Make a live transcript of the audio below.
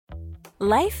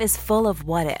Life is full of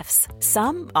what-ifs.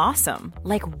 Some awesome,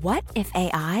 like what if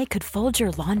AI could fold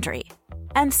your laundry?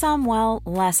 And some, well,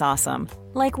 less awesome,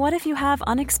 like what if you have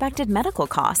unexpected medical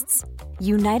costs?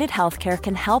 United Healthcare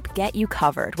can help get you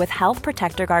covered with Health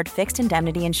Protector Guard fixed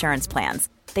indemnity insurance plans.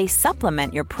 They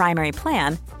supplement your primary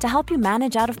plan to help you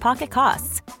manage out-of-pocket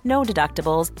costs. No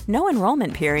deductibles, no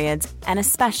enrollment periods, and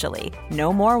especially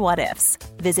no more what-ifs.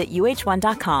 Visit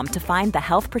uh1.com to find the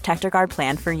Health Protector Guard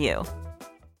plan for you.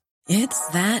 It's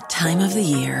that time of the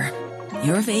year.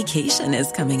 Your vacation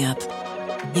is coming up.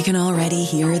 You can already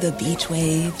hear the beach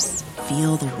waves,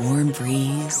 feel the warm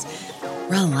breeze,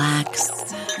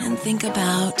 relax, and think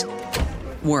about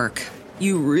work.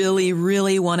 You really,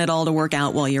 really want it all to work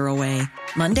out while you're away.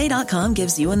 Monday.com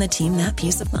gives you and the team that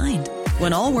peace of mind.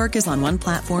 When all work is on one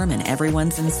platform and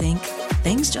everyone's in sync,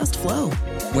 things just flow.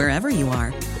 Wherever you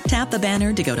are, tap the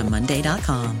banner to go to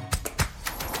Monday.com.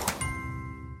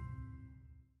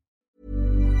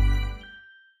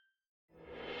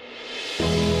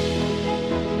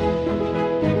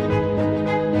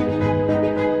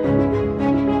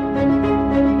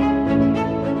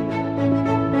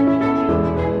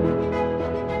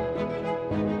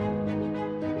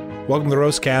 Welcome to the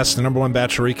Roastcast, the number one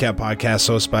Bachelor recap podcast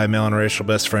hosted by a male and racial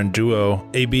best friend duo.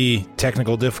 AB,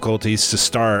 technical difficulties to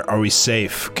start. Are we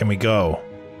safe? Can we go?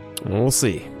 We'll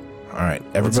see. All right,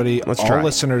 everybody, let's all try.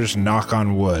 Listeners, knock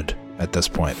on wood at this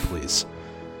point, please.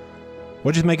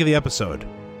 What'd you make of the episode?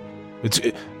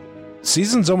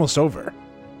 Season's almost over.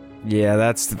 Yeah,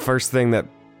 that's the first thing that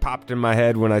popped in my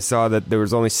head when I saw that there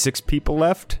was only 6 people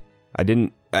left.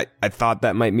 I thought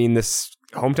that might mean this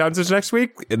Hometowns is next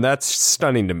week, and that's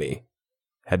stunning to me.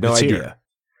 Had no idea. Here.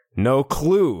 No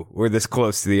clue we're this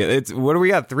close to the end. What do we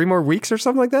got, 3 more weeks or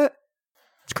something like that?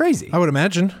 It's crazy. I would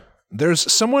imagine. There's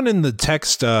someone in the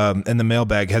text in the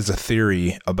mailbag has a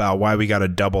theory about why we got a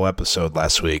double episode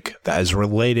last week that is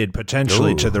related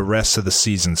potentially to the rest of the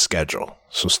season schedule.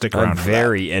 So stick around. I'm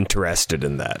very interested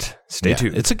in that. Stay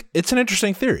tuned. It's an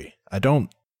interesting theory. I don't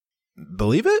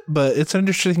believe it, but it's an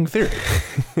interesting theory.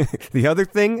 The other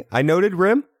thing I noted,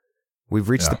 Rim, we've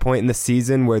reached the point in the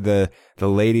season where the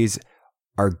ladies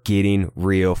are getting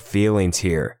real feelings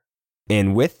here.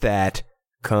 And with that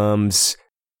comes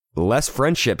less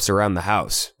friendships around the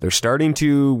house. They're starting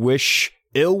to wish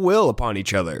ill will upon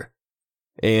each other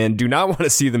and do not want to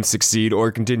see them succeed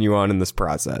or continue on in this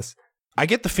process. I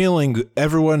get the feeling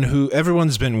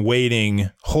everyone's been waiting,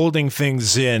 holding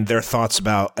things in, their thoughts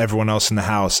about everyone else in the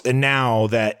house. And now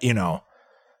that,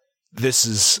 this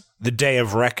is the day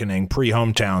of reckoning,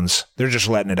 pre-hometowns, they're just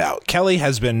letting it out. Kelly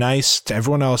has been nice to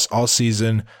everyone else all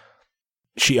season.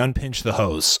 She unpinched the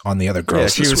hose on the other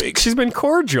girls this week. She's been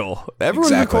cordial.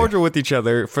 Everyone's been cordial with each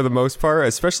other for the most part,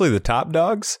 especially the top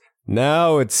dogs.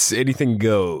 Now it's anything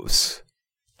goes.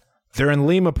 They're in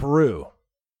Lima, Peru.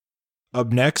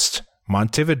 Up next,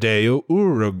 Montevideo,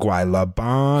 Uruguay, La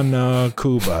Habana,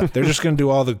 Cuba. They're just going to do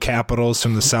all the capitals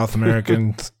from the South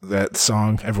American, that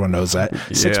song. Everyone knows that.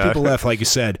 6 people left, like you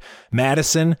said.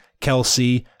 Madison,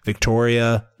 Kelsey,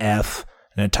 Victoria, F,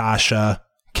 Natasha,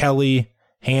 Kelly,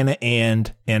 Hannah,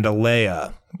 and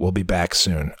Alea will be back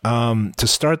soon. To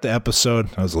start the episode,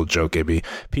 that was a little joke, AB.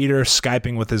 Peter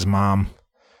Skyping with his mom.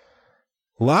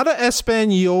 A lot of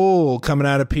Espanol coming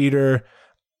out of Peter.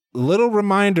 Little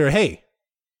reminder, hey,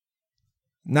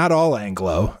 not all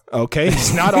Anglo, okay?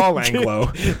 It's not all Anglo.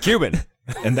 Cuban.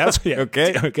 And that's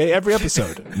okay. Every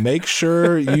episode, make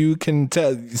sure you can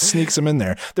sneak some in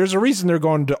there. There's a reason they're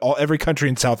going to every country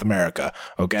in South America,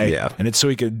 okay? Yeah. And it's so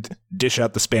he could dish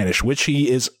out the Spanish, which he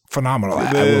is phenomenal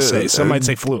at, I will say. Some might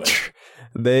say fluent.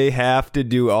 They have to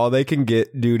do all they can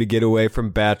do to get away from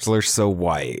Bachelor So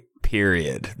White.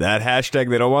 Period. That hashtag,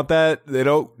 they don't want that. They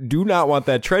do not want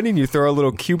that trending. You throw a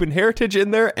little Cuban heritage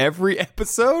in there every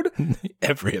episode.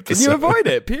 Every episode. And you avoid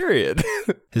it. Period.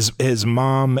 His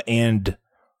mom and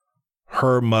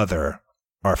her mother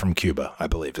are from Cuba, I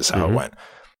believe is how it went.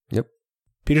 Yep.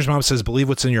 Peter's mom says, believe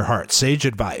what's in your heart. Sage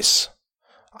advice.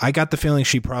 I got the feeling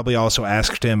she probably also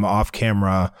asked him off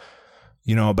camera,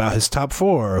 about his top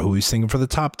 4, who he's thinking for the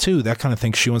top 2, that kind of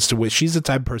thing. She wants to win. She's the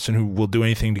type of person who will do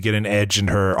anything to get an edge in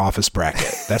her office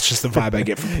bracket. That's just the vibe I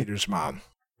get from Peter's mom.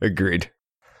 Agreed.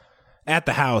 At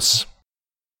the house,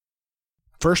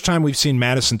 first time we've seen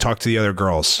Madison talk to the other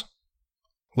girls.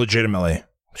 Legitimately.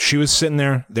 She was sitting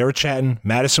there, they were chatting,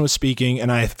 Madison was speaking,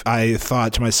 and I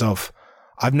thought to myself,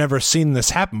 I've never seen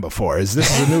this happen before. Is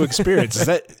this a new experience?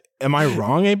 Am I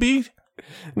wrong, AB?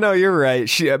 No, you're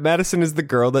right. Madison is the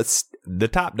girl that's the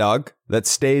top dog that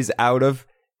stays out of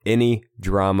any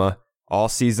drama all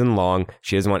season long.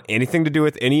 She doesn't want anything to do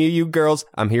with any of you girls.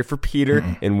 I'm here for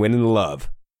Peter and winning love.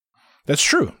 That's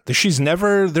true. She's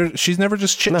never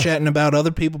just chit-chatting about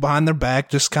other people behind their back,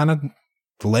 just kind of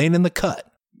laying in the cut.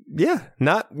 Yeah,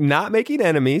 not making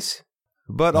enemies,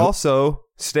 but also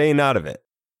staying out of it.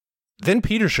 Then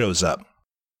Peter shows up,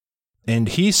 and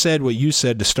he said what you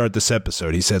said to start this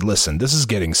episode. He said, listen, this is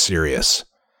getting serious.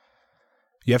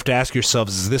 You have to ask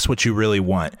yourselves, is this what you really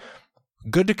want?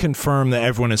 Good to confirm that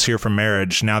everyone is here for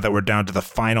marriage now that we're down to the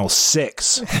final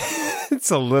 6.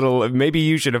 It's a little, maybe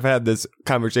you should have had this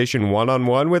conversation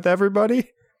one-on-one with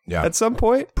everybody at some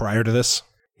point. Prior to this.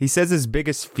 He says his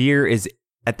biggest fear is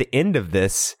at the end of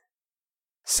this,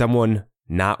 someone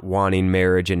not wanting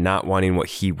marriage and not wanting what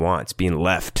he wants, being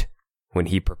left when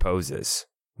he proposes.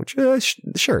 Which,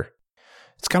 sure.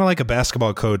 It's kind of like a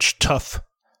basketball coach, tough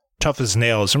as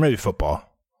nails, or maybe football.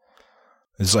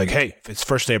 It's like, hey, if it's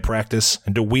first day of practice,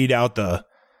 and to weed out the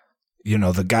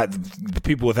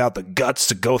people without the guts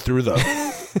to go through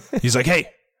he's like, hey,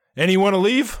 any want to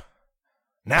leave?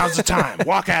 Now's the time.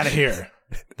 Walk out of here.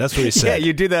 That's what he said. Yeah,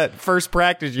 you do that first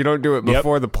practice. You don't do it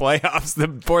before the playoffs,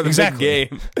 before the big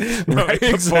game. Right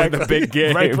before the big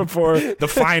game. Right before the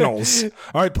finals.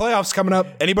 All right, playoffs coming up.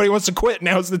 Anybody wants to quit,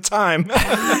 now's the time.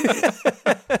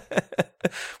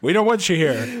 We don't want you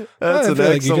here. That's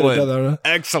an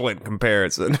excellent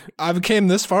comparison. I came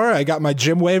this far. I got my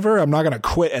gym waiver. I'm not going to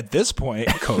quit at this point,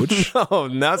 coach. No,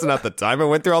 now's not the time. I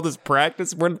went through all this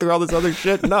practice, went through all this other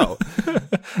shit. No.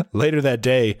 Later that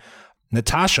day,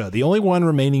 Natasha, the only one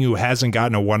remaining who hasn't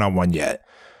gotten a one-on-one yet.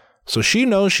 So she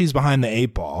knows she's behind the 8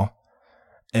 ball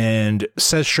and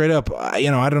says straight up, I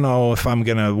don't know if I'm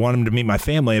going to want him to meet my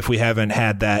family if we haven't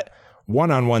had that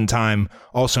one-on-one time,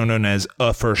 also known as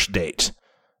a first date.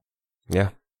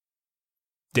 Yeah.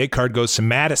 Date card goes to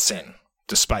Madison,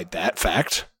 despite that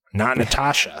fact, not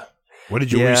Natasha. What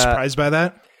did you, were you surprised by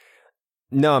that?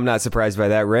 No, I'm not surprised by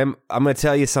that, Rim. I'm going to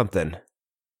tell you something.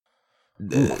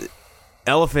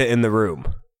 Elephant in the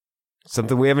room.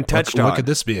 Something we haven't touched on. What could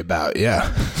this be about?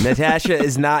 Yeah. Natasha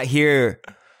is not here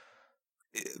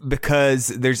because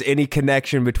there's any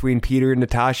connection between Peter and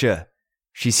Natasha.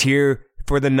 She's here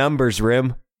for the numbers,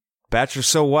 Rim. Bachelor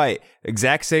So White.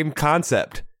 Exact same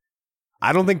concept.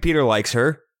 I don't think Peter likes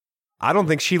her. I don't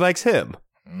think she likes him.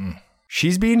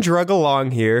 She's being drug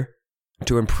along here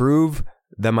to improve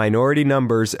the minority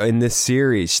numbers in this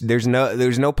series. There's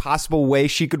no possible way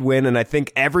she could win, and I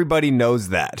think everybody knows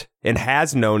that and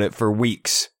has known it for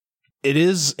weeks. It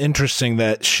is interesting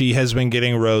that she has been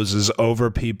getting roses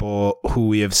over people who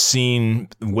we have seen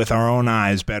with our own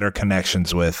eyes better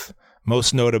connections with,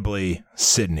 most notably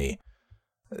Sydney.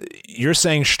 You're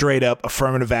saying straight up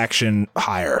affirmative action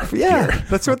hire. Yeah, here.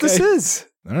 That's what this is.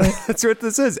 All right. That's what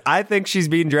this is. I think she's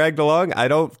being dragged along. I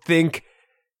don't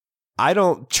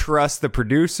trust the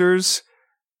producers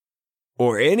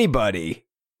or anybody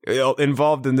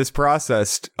involved in this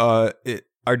process are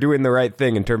doing the right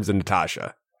thing in terms of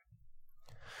Natasha.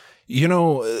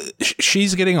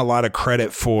 She's getting a lot of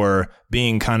credit for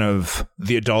being kind of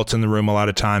the adult in the room a lot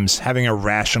of times, having a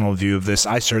rational view of this.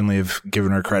 I certainly have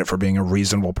given her credit for being a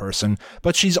reasonable person,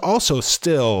 but she's also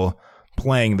still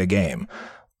playing the game.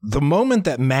 The moment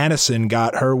that Madison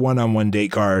got her one-on-one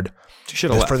date card,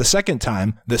 for the second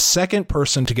time, the second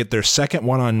person to get their second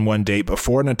one-on-one date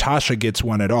before Natasha gets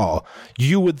one at all,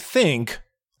 you would think,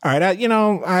 all right,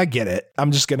 I get it.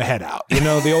 I'm just going to head out.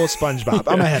 The old SpongeBob.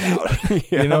 I'm going to head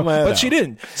out. But she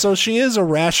didn't. So she is a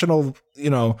rational,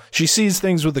 she sees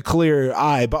things with a clear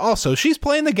eye, but also she's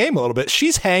playing the game a little bit.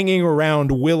 She's hanging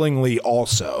around willingly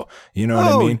also. You know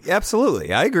what I mean?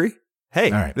 Absolutely. I agree.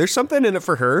 Hey, There's something in it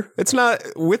for her. It's not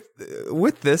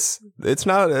with this. It's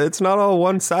not all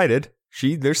one-sided.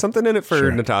 There's something in it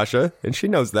for Natasha, and she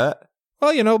knows that.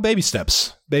 Well, baby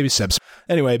steps.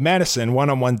 Anyway, Madison,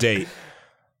 one-on-one date.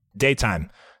 Daytime,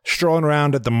 strolling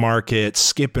around at the market,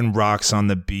 skipping rocks on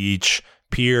the beach,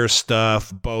 pier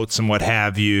stuff, boats and what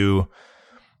have you.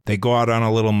 They go out on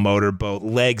a little motorboat,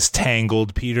 legs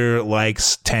tangled. Peter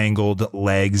likes tangled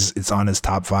legs. It's on his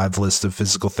top 5 list of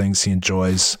physical things he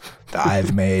enjoys that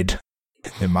I've made,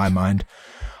 in my mind.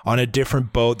 On a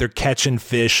different boat, they're catching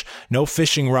fish. No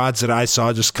fishing rods that I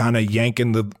saw, just kind of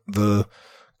yanking the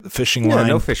fishing line.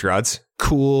 No fish rods.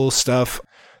 Cool stuff.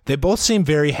 They both seem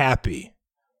very happy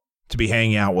to be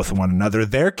hanging out with one another.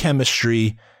 Their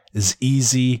chemistry is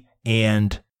easy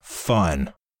and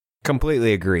fun.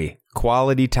 Completely agree.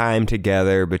 Quality time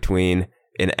together between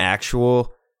an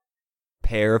actual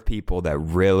pair of people that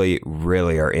really,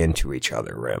 really are into each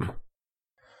other, Rim.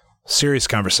 Serious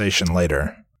conversation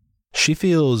later. She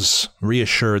feels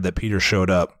reassured that Peter showed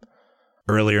up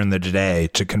earlier in the day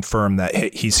to confirm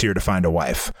that he's here to find a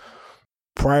wife.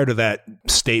 Prior to that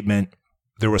statement,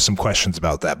 there were some questions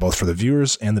about that, both for the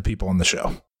viewers and the people on the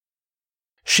show.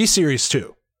 She's serious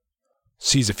too.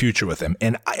 Sees a future with him.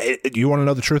 And you want to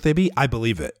know the truth, AB? I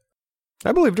believe it.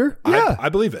 I believed her. Yeah. I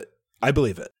believe it. I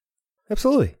believe it.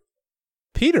 Absolutely.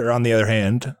 Peter, on the other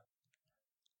hand,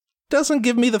 doesn't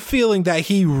give me the feeling that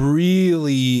he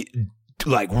really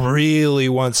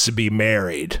wants to be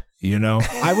married. You know,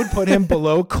 I would put him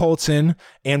below Colton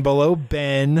and below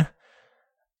Ben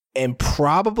and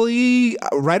probably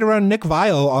right around Nick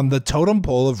Viall on the totem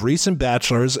pole of recent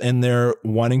bachelors and their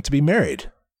wanting to be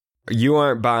married. You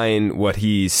aren't buying what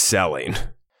he's selling.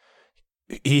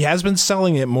 He has been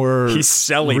selling it more. He's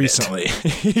selling recently.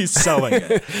 He's selling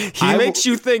it. He makes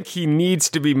you think he needs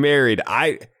to be married.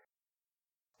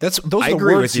 Those are the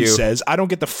words he says. I don't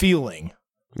get the feeling.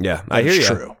 Yeah, I hear you.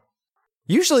 True.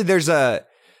 Usually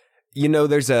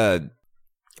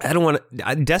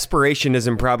desperation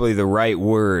isn't probably the right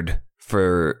word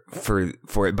for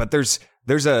it, but there's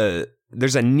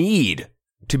a need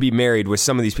to be married with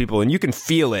some of these people, and you can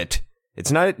feel it.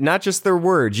 It's not just their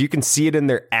words. You can see it in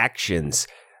their actions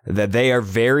that they are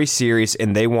very serious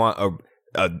and they want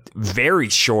a very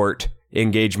short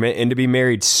engagement and to be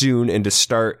married soon and to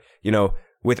start,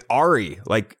 with Ari.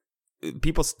 Like,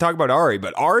 people talk about Ari,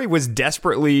 but Ari was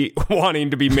desperately wanting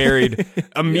to be married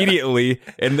immediately,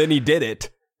 and then he did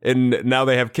it. And now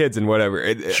they have kids and whatever.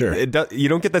 You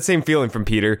don't get that same feeling from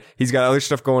Peter. He's got other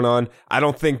stuff going on. I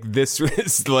don't think this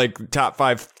is like top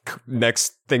 5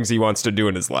 next things he wants to do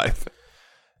in his life.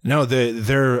 No,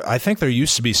 I think there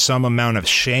used to be some amount of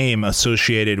shame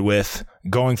associated with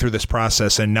going through this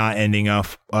process and not ending up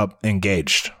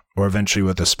engaged or eventually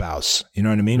with a spouse. You know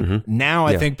what I mean? Mm-hmm. Now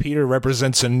I think Peter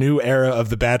represents a new era of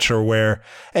The Bachelor where,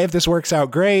 hey, if this works out,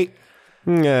 great.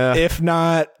 Yeah. If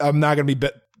not, I'm not going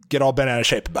to get all bent out of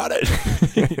shape about it.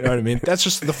 You know what I mean? That's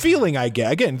just the feeling I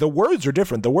get. Again, the words are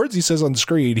different. The words he says on the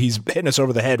screen, he's hitting us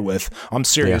over the head with, I'm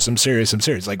serious, I'm serious, I'm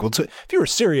serious. Like, well, if you were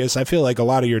serious, I feel like a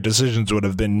lot of your decisions would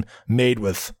have been made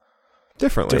with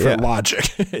different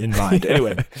logic in mind.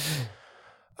 Anyway.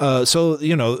 So,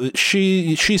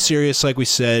 she's serious, like we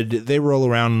said. They roll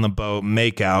around in the boat,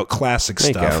 make out, classic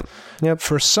stuff. Yep.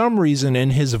 For some reason, in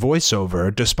his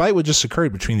voiceover, despite what just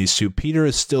occurred between these two, Peter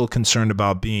is still concerned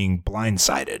about being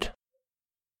blindsided.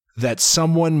 That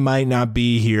someone might not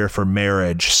be here for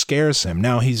marriage scares him.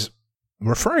 Now, he's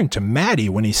referring to Maddie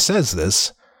when he says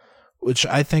this, which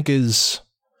I think is...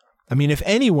 I mean, if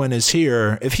anyone is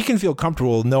here, if he can feel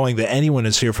comfortable knowing that anyone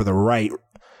is here for the right...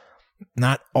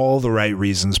 Not all the right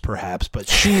reasons, perhaps, but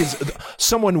she's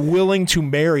someone willing to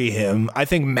marry him. I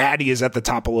think Maddie is at the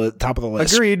top of the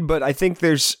list. Agreed, but I think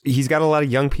he's got a lot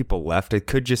of young people left. It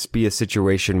could just be a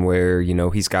situation where,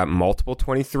 he's got multiple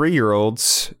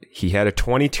 23-year-olds. He had a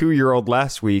 22-year-old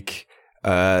last week.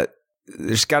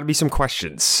 There's got to be some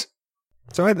questions.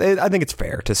 So I think it's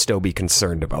fair to still be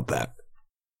concerned about that.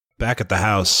 Back at the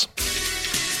house.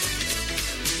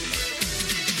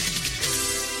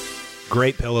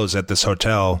 Great pillows at this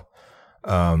hotel.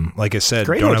 Like I said,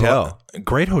 great hotel.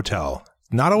 Great hotel.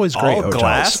 Not always great all hotels.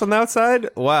 Glass on the outside?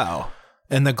 Wow.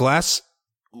 And the glass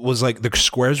was like, the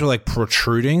squares were like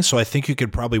protruding, so I think you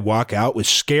could probably walk out, which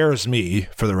scares me,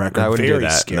 for the record. I wouldn't Very do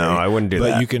that. scary. No, I wouldn't do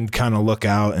that. But you can kind of look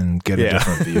out and get a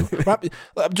different view.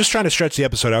 I'm just trying to stretch the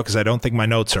episode out because I don't think my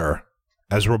notes are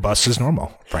as robust as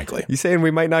normal, frankly. You saying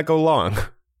we might not go long?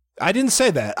 I didn't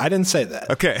say that.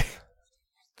 Okay.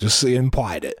 Just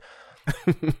implied it.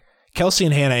 Kelsey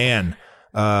and Hannah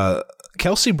Ann.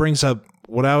 Kelsey brings up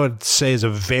what I would say is a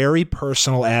very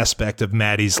personal aspect of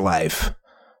Maddie's life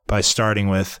by starting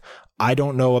with, I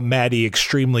don't know Maddie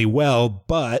extremely well,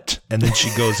 but, and then she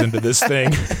goes into this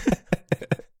thing.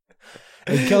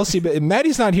 And Kelsey,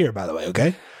 Maddie's not here, by the way,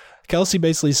 okay? Kelsey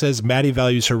basically says Maddie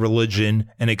values her religion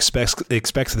and expects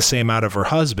the same out of her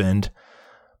husband,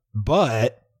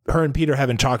 but her and Peter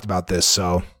haven't talked about this,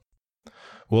 so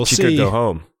we'll see. She could go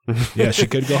home. Yeah, she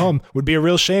could go home. Would be a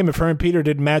real shame if her and Peter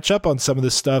didn't match up on some of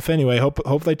this stuff. Anyway,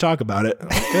 hope they talk about it.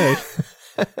 Okay.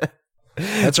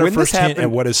 That's our first hint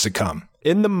at what is to come.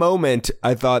 In the moment,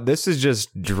 I thought this is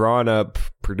just drawn up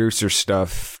producer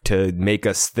stuff to make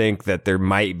us think that there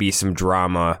might be some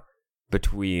drama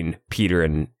between Peter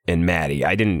and Maddie.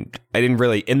 I didn't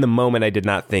really, in the moment, I did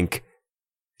not think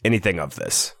anything of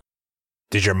this.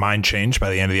 Did your mind change by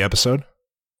the end of the episode?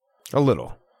 A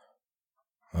little.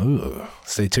 Ooh,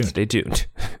 stay tuned. Stay tuned.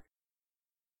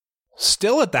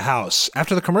 Still at the house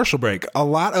after the commercial break. A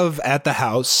lot of at the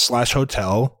house /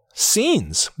 hotel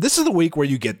scenes. This is the week where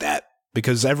you get that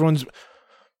because everyone's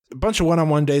a bunch of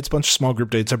one-on-one dates, a bunch of small group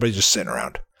dates. Everybody's just sitting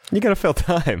around. You got to fill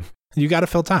time. You got to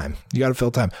fill time.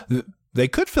 They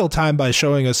could fill time by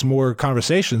showing us more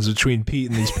conversations between Pete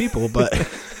and these people, but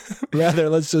Rather,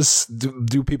 let's just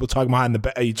do people talking behind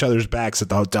each other's backs at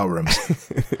the hotel rooms.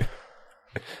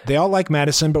 They all like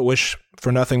Madison, but wish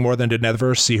for nothing more than to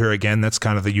never see her again. That's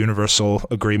kind of the universal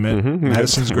agreement. Mm-hmm.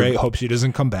 Madison's great. Hope she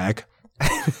doesn't come back.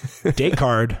 Date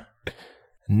card.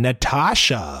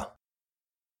 Natasha.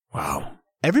 Wow.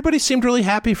 Everybody seemed really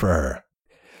happy for her.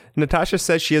 Natasha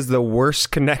says she has the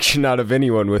worst connection out of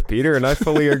anyone with Peter, and I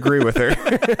fully agree with her.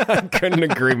 I couldn't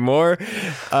agree more.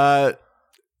 I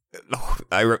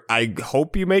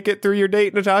hope you make it through your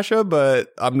date, Natasha, but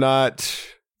I'm not.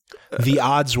 The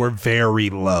odds were very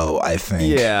low, I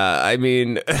think. Yeah, I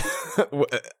mean,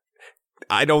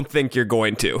 I don't think you're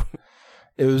going to.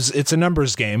 It's a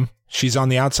numbers game. She's on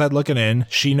the outside looking in.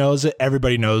 She knows it.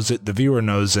 Everybody knows it. The viewer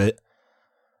knows it.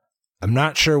 I'm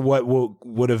not sure what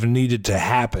would have needed to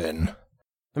happen.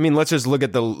 I mean, let's just look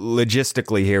at the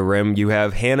logistically here, Rim. You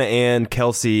have Hannah Ann,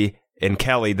 Kelsey, and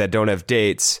Kelly that don't have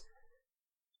dates.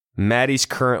 Maddie's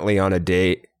currently on a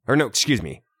date. Or no, excuse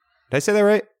me. Did I say that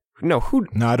right? No,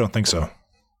 No, I don't think so.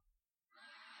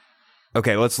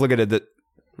 Okay, let's look at it.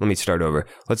 Let me start over.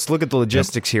 Let's look at the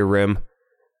logistics here, Rim.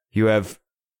 You have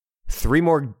 3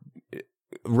 more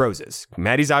roses.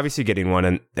 Maddie's obviously getting one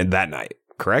in that night,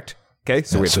 correct? Okay,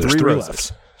 so we have 3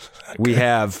 roses. Okay. We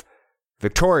have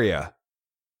Victoria,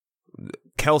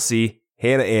 Kelsey,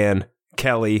 Hannah Ann,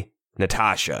 Kelly,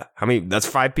 Natasha. How many? That's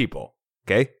 5 people.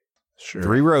 Okay, sure.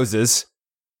 3 roses.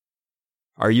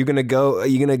 Are you gonna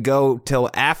go till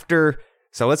after?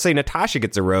 So let's say Natasha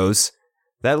gets a rose.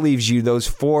 That leaves you those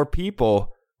 4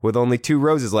 people with only 2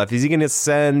 roses left. Is he gonna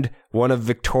send one of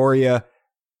Victoria,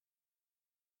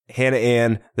 Hannah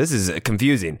Ann? This is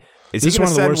confusing. This is one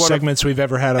of the worst segments we've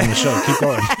ever had on the show. Keep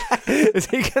going. Is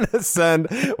he going to send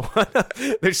one of...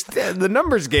 There's the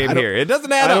numbers game here. It doesn't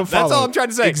add up. That's all I'm trying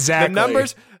to say. Exactly.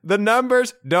 The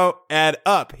numbers don't add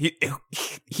up.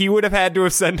 He would have had to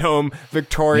have sent home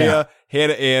Victoria,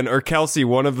 Hannah Ann, or Kelsey,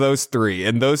 one of those 3.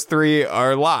 And those 3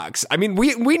 are locks. I mean,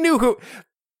 we knew who...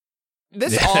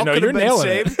 This all could have been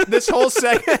saved. This whole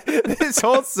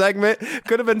segment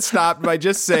could have been stopped by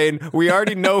just saying we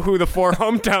already know who the 4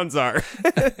 hometowns are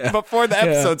before the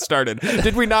episode started.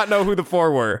 Did we not know who the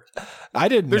 4 were? I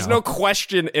didn't. There's no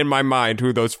question in my mind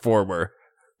who those 4 were.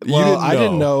 Well, I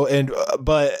didn't know,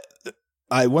 but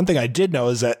one thing I did know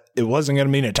is that it wasn't going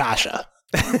to be Natasha.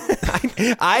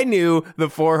 I knew the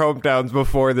 4 hometowns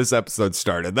before this episode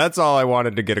started. That's all I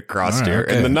wanted to get across here.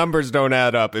 Okay. And the numbers don't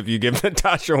add up if you give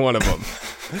Natasha one of them.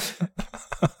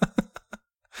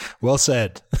 Well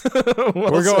said.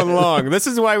 We're going long. This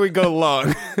is why we go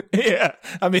long. Yeah.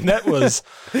 I mean, that was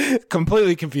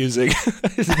completely confusing.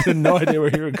 I had no idea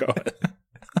where you were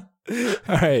going.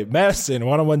 All right. Madison,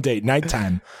 one-on-one date,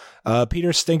 nighttime.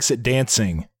 Peter stinks at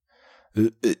dancing.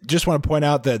 Just want to point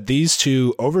out that these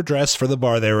 2 overdressed for the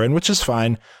bar they were in, which is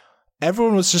fine.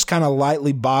 Everyone was just kind of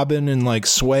lightly bobbing and like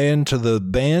swaying to the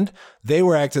band. They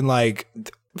were acting like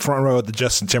front row at the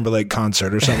Justin Timberlake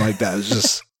concert or something like that. It was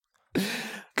just...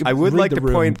 I would like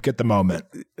to get the moment.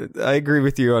 I agree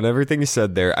with you on everything you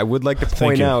said there. I would like to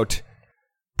point out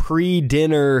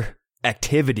pre-dinner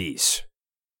activities.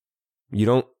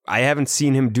 I haven't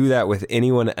seen him do that with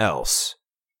anyone else.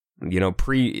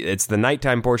 It's the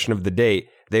nighttime portion of the date.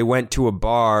 They went to a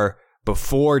bar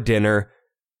before dinner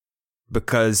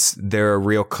because they're a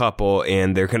real couple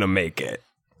and they're going to make it.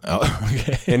 Oh,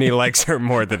 okay. And he likes her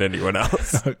more than anyone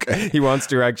else. Okay. He wants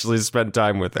to actually spend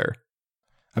time with her.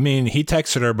 I mean, he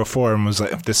texted her before and was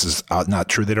like, this is not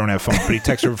true. They don't have phone. But he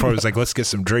texted her before. He was like, let's get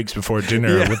some drinks before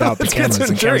dinner without the cameras.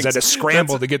 And cameras had to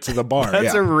scramble to get to the bar.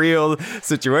 That's a real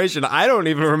situation. I don't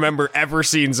even remember ever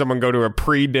seeing someone go to a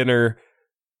pre-dinner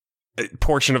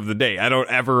portion of the day. I don't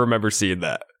ever remember seeing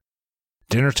that.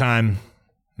 Dinner time.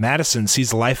 Madison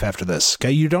sees life after this.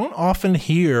 Okay, you don't often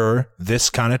hear this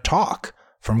kind of talk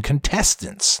from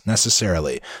contestants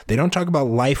necessarily. They don't talk about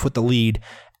life with the lead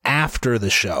after the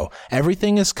show.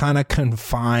 Everything is kind of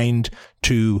confined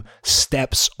to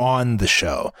steps on the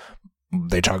show.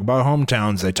 They talk about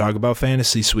hometowns. They talk about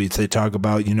fantasy suites. They talk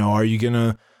about, are you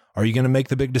gonna make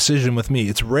the big decision with me?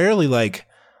 It's rarely like,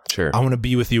 sure, I want to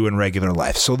be with you in regular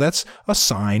life. So that's a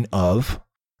sign of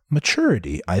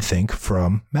maturity, I think,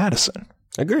 from Madison.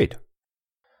 Agreed.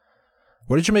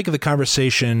 What did you make of the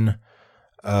conversation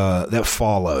that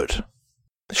followed?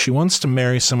 She wants to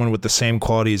marry someone with the same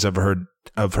qualities of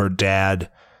her dad,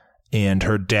 and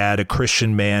her dad, a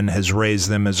Christian man, has raised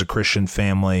them as a Christian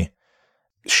family.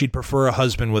 She'd prefer a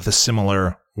husband with a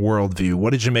similar worldview.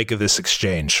 What did you make of this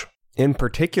exchange? In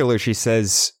particular, she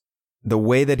says the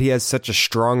way that he has such a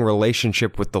strong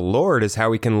relationship with the Lord is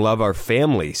how he can love our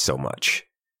family so much.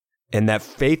 And that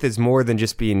faith is more than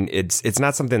just being, it's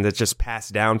not something that's just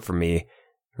passed down for me.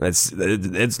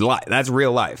 That's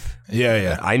real life.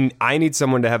 Yeah. I need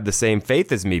someone to have the same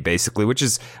faith as me, basically, which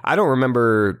is, I don't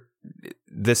remember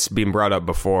this being brought up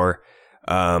before.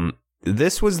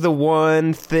 This was the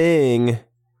one thing,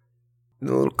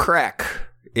 the little crack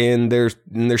in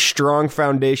their strong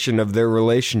foundation of their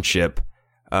relationship,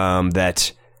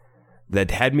 that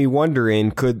had me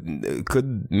wondering,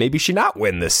 could maybe she not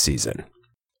win this season?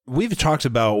 We've talked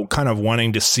about kind of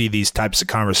wanting to see these types of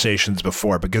conversations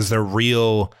before because they're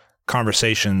real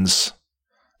conversations.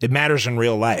 It matters in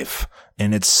real life,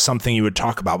 and it's something you would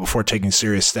talk about before taking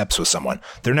serious steps with someone.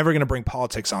 They're never going to bring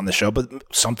politics on the show, but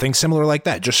something similar like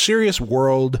that. Just serious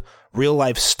world, real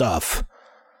life stuff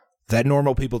that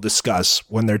normal people discuss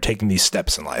when they're taking these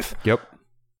steps in life. Yep.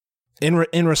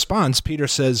 In response, Peter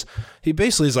says, he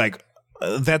basically is like,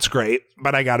 that's great,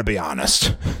 but I got to be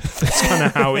honest. That's kind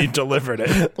of how he delivered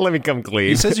it. Let me come clean.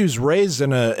 He says he was raised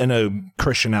in a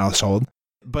Christian household,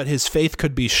 but his faith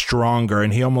could be stronger,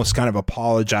 and he almost kind of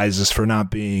apologizes for not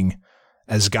being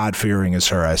as God-fearing as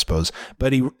her, I suppose.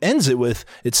 But he ends it with,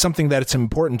 it's something that it's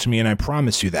important to me, and I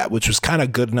promise you that, which was kind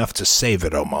of good enough to save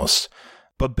it almost.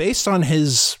 But based on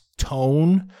his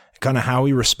tone, kind of how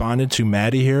he responded to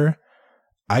Maddie here,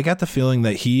 I got the feeling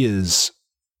that he is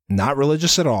not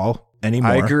religious at all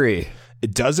anymore. I agree.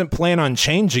 It doesn't plan on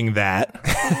changing that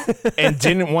and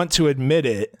didn't want to admit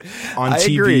it on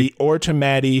TV agree. or to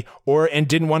Maddie and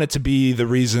didn't want it to be the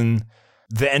reason,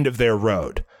 the end of their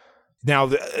road. Now,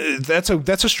 that's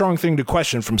a strong thing to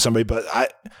question from somebody, but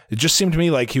it just seemed to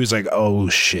me like he was like, oh,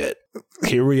 shit,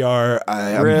 here we are.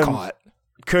 I'm caught.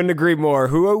 Couldn't agree more.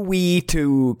 Who are we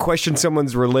to question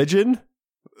someone's religion?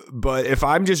 But if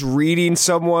I'm just reading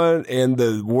someone and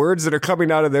the words that are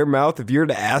coming out of their mouth, if you're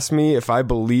to ask me if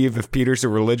Peter's a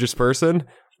religious person,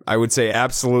 I would say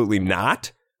absolutely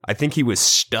not. I think he was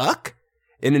stuck.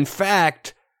 And in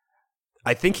fact,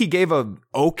 I think he gave a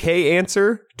okay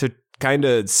answer to kind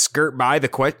of skirt by the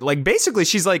question. Like, basically,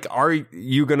 she's like, are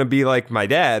you going to be like my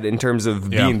dad in terms of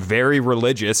being very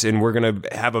religious, and we're going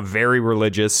to have a very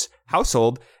religious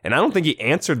household? And I don't think he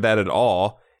answered that at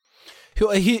all.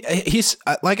 He's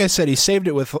like I said, he saved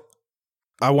it with,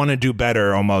 I want to do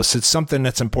better almost. It's something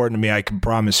that's important to me. I can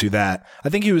promise you that. I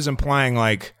think he was implying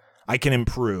like, I can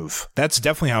improve. That's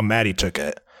definitely how Maddie took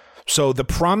it. So the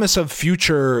promise of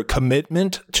future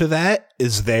commitment to that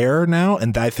is there now.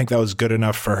 And I think that was good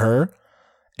enough for her.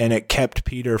 And it kept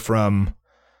Peter from.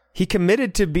 He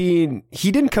committed to being,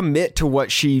 he didn't commit to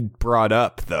what she brought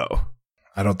up though.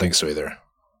 I don't think so either.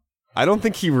 I don't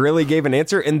think he really gave an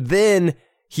answer. And then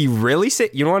he really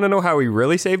you want to know how he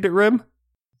really saved it, Rim?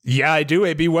 Yeah, I do,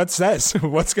 AB. What's that?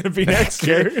 What's going to be next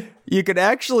year? You could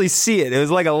actually see it. It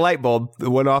was like a light bulb that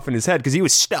went off in his head because he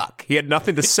was stuck. He had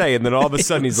nothing to say. And then all of a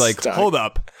sudden he's like, stuck. Hold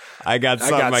up. I got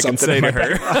something I can say to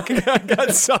her. I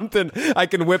got something I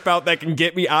can whip out that can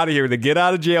get me out of here. The get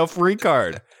out of jail free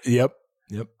card. Yep.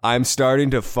 I'm starting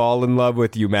to fall in love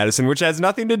with you, Madison, which has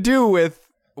nothing to do with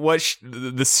what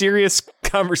the serious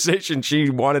conversation she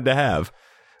wanted to have.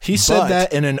 He said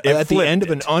that at the end of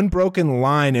an unbroken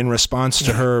line in response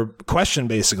to her question,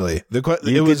 basically. You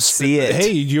could see it.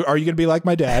 Hey, are you going to be like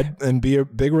my dad and be a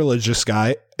big religious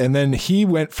guy? And then he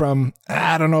went from,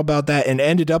 I don't know about that, and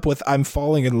ended up with, I'm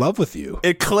falling in love with you.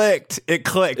 It clicked.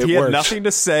 He had nothing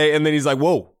to say, and then he's like,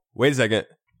 whoa, wait a second.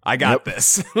 I got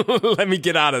this. Let me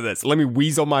get out of this. Let me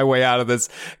weasel my way out of this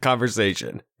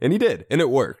conversation. And he did, and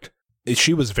it worked.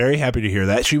 She was very happy to hear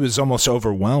that. She was almost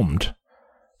overwhelmed.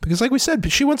 Because like we said,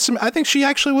 I think she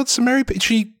actually wants to marry,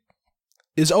 she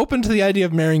is open to the idea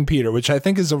of marrying Peter, which I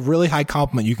think is a really high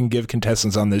compliment you can give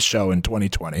contestants on this show in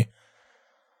 2020.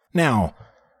 Now,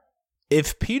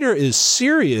 if Peter is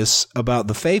serious about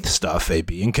the faith stuff,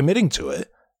 AB, and committing to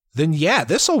it, then yeah,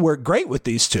 this will work great with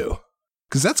these two.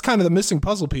 Because that's kind of the missing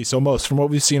puzzle piece almost from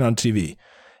what we've seen on TV.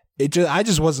 I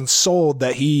just wasn't sold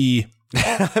that he...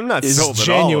 I'm not sold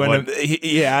genuine.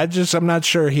 At all. I'm not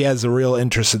sure he has a real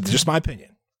interest in, just my opinion.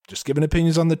 Just giving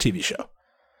opinions on the TV show.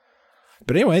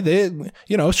 But anyway,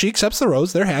 she accepts the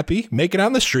rose. They're happy. Make it out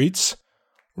in the streets.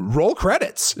 Roll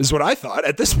credits is what I thought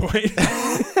at this point.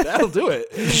 That'll do it.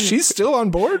 She's still on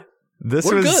board. This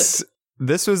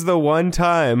was the one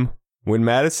time when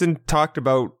Madison talked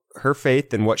about her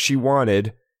faith and what she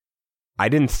wanted. I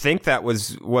didn't think that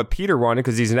was what Peter wanted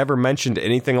because he's never mentioned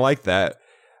anything like that.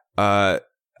 I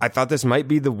thought this might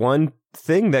be the one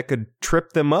thing that could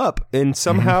trip them up. And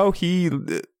somehow he,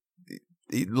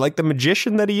 like the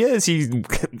magician that he is, he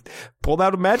pulled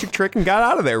out a magic trick and got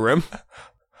out of there, Rim.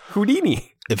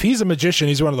 Houdini. If he's a magician,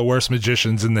 he's one of the worst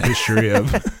magicians in the history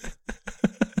of...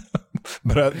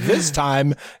 But this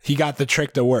time, he got the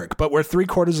trick to work. But we're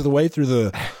 3/4 of the way through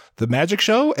the the magic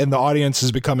show, and the audience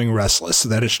is becoming restless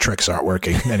that his tricks aren't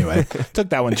working. Anyway, took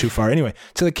that one too far. Anyway,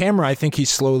 to the camera, I think he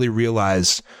slowly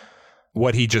realized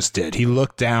what he just did. He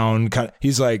looked down.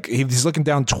 He's looking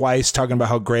down twice, talking about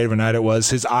how great of a night it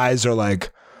was. His eyes are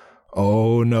like,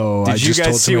 oh no! Did you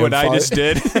guys see what I just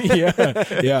did?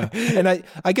 yeah. And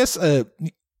I guess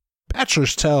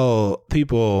bachelors tell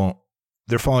people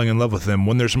they're falling in love with them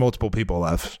when there's multiple people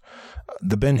left.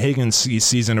 The Ben Higgins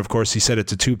season, of course, he said it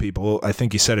to 2 people. I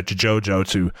think he said it to JoJo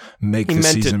to make the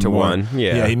season more. He meant it to one.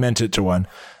 Yeah, he meant it to one.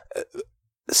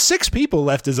 6 people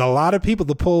left is a lot of people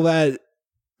to pull that,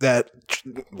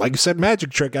 like you said,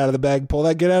 magic trick out of the bag, pull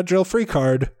that get out jail free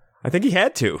card. I think he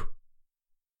had to.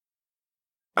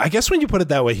 I guess when you put it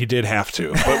that way, he did have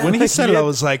to. But when he said it, I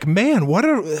was like, man,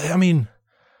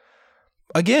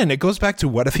 again, it goes back to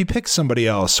what if he picks somebody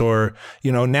else, or,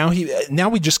 now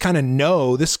we just kind of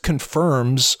know this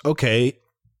confirms, okay,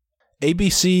 A,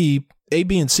 B,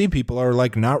 and C people are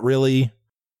like not really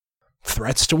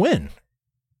threats to win.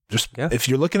 Just if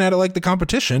you're looking at it like the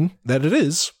competition that it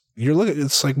is,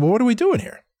 it's like, well, what are we doing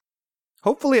here?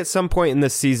 Hopefully at some point in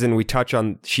this season,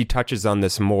 she touches on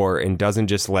this more and doesn't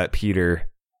just let Peter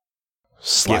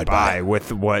slide by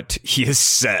with what he has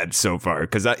said so far,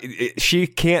 because she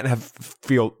can't have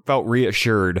felt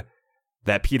reassured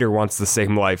that Peter wants the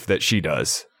same life that she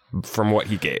does from what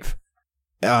he gave.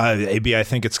 AB, I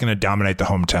think it's going to dominate the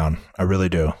hometown. I really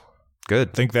do. Good.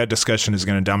 I think that discussion is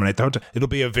going to dominate the hometown. It'll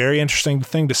be a very interesting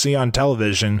thing to see on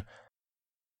television,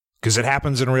 because it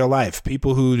happens in real life.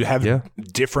 People who have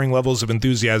differing levels of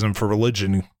enthusiasm for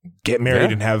religion get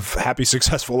married and have happy,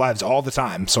 successful lives all the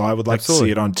time. So I would like to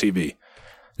see it on TV.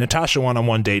 Natasha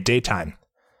one-on-one date, daytime.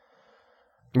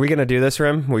 We gonna do this,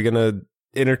 Rem? We gonna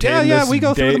entertain? Yeah. We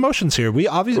go through the motions here. We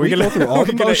go through all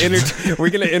the motions.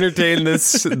 We're gonna entertain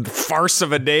this farce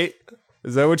of a date.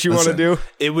 Is that what you want to do?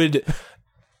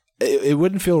 It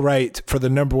wouldn't feel right for the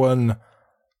number one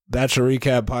Bachelor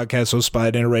Recap podcast hosted by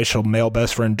an interracial male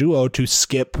best friend duo to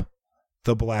skip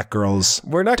the black girls.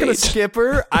 We're not going to skip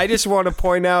her. I just want to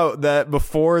point out that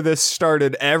before this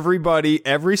started,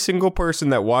 every single person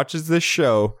that watches this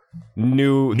show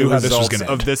knew the results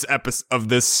of this episode, of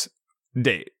this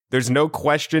date. There's no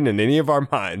question in any of our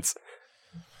minds.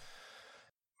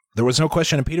 There was no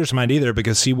question in Peter's mind either,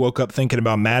 because he woke up thinking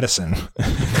about Madison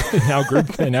and how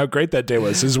great that day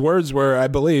was. His words were, I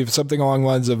believe, something along the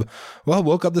lines of, well,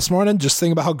 woke up this morning just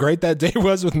thinking about how great that day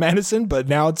was with Madison, but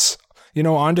now it's,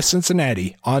 on to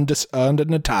Cincinnati, on to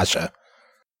Natasha.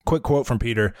 Quick quote from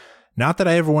Peter. Not that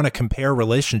I ever want to compare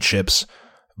relationships,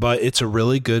 but it's a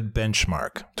really good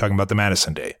benchmark. Talking about the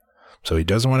Madison date. So he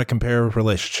doesn't want to compare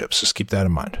relationships. Just keep that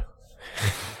in mind.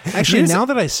 Actually, now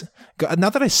that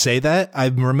I say that,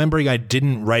 I'm remembering I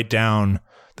didn't write down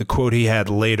the quote he had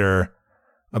later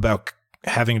about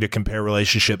having to compare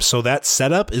relationships. So that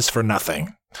setup is for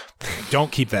nothing.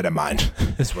 Don't keep that in mind,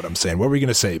 is what I'm saying. What were you going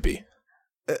to say, B?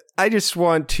 I just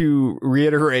want to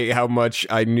reiterate how much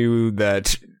I knew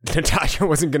that Natasha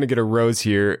wasn't going to get a rose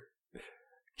here.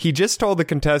 He just told the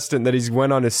contestant that he's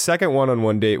went on his second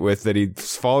one-on-one date with, that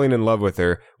he's falling in love with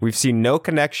her. We've seen no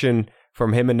connection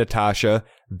from him and Natasha,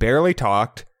 barely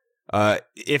talked.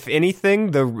 If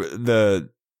anything, the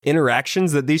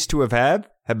interactions that these two have had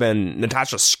have been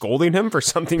Natasha scolding him for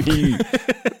something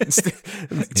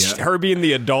her being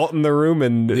the adult in the room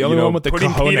and the only one with the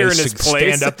putting Peter in his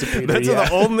place. Stand up to Peter. That's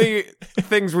the only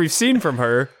things we've seen from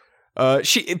her.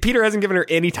 Peter hasn't given her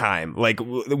any time. Like,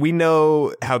 we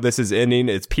know how this is ending.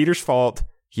 It's Peter's fault.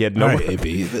 He had no. All right,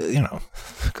 AB,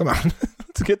 come on.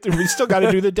 Let's get through. We still got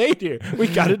to do the date here. We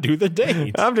got to do the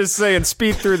date. I'm just saying,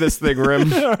 speed through this thing,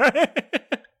 Rim. All right.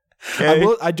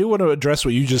 Okay. I do want to address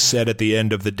what you just said at the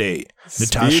end of the date,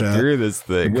 Natasha. Speed through this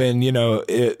thing.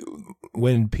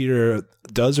 When Peter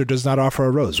does or does not offer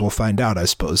a rose, we'll find out, I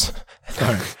suppose.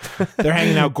 All right. They're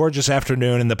hanging out, gorgeous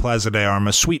afternoon in the Plaza de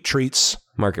Armas. Sweet treats.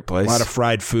 Marketplace. A lot of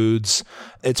fried foods.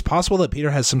 It's possible that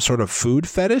Peter has some sort of food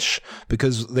fetish,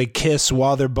 because they kiss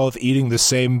while they're both eating the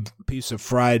same piece of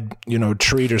fried,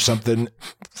 treat or something,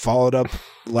 followed up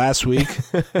last week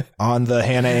on the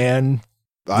Hannah Ann.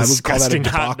 I would call that a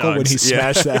debacle when he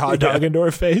smashed that hot dog into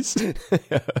her face.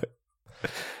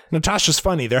 Natasha's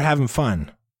funny. They're having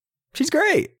fun. She's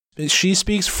great. She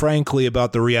speaks frankly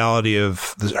about the reality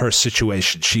of her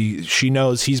situation. She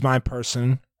knows he's my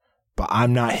person, but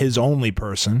I'm not his only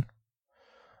person.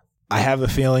 I have a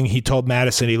feeling he told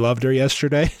Madison he loved her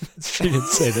yesterday. She didn't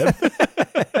say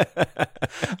that.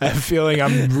 I have a feeling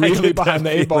I'm really behind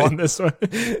the 8 ball on this one.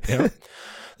 Yeah.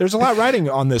 There's a lot riding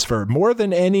on this for more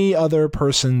than any other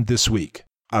person this week,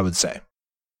 I would say.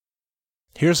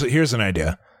 Here's an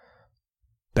idea.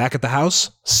 Back at the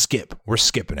house, skip. We're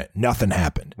skipping it. Nothing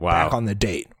happened. Wow. Back on the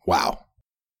date. Wow.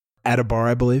 At a bar,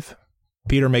 I believe.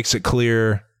 Peter makes it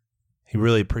clear he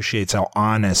really appreciates how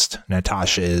honest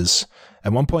Natasha is.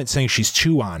 At one point saying she's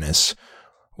too honest,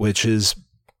 which is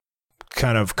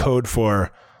kind of code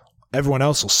for everyone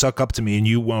else will suck up to me and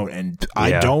you won't. And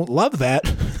I don't love that.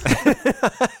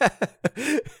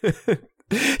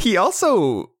 He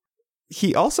also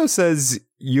says,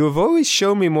 you have always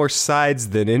shown me more sides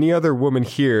than any other woman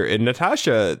here. And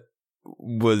Natasha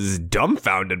was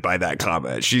dumbfounded by that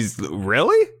comment. She's,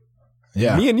 really?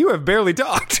 Yeah. Me and you have barely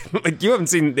talked. Like, you haven't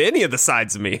seen any of the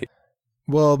sides of me.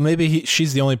 Well, maybe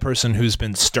she's the only person who's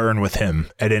been stern with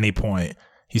him at any point.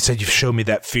 He said, you've shown me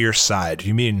that fierce side.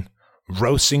 You mean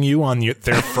roasting you on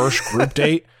their first group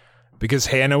date because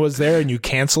Hannah was there and you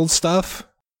canceled stuff?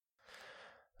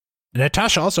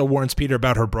 Natasha also warns Peter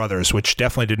about her brothers, which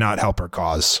definitely did not help her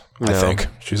cause, I think.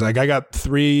 She's like, I got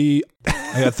three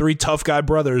tough guy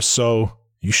brothers, so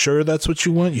you sure that's what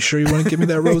you want? You sure you want to give me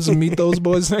that rose and meet those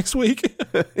boys next week?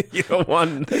 You don't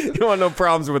want no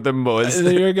problems with them boys.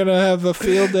 You're going to have a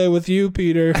field day with you,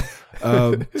 Peter.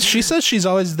 She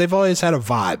says they've always had a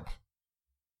vibe.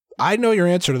 I know your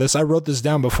answer to this. I wrote this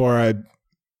down before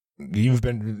you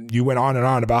went on and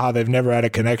on about how they've never had a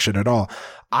connection at all.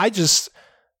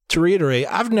 To reiterate,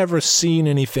 I've never seen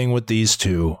anything with these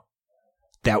two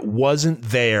that wasn't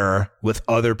there with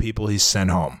other people he's sent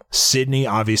home. Sydney,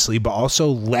 obviously, but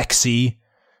also Lexi.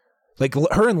 Like,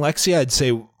 her and Lexi, I'd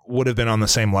say, would have been on the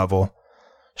same level.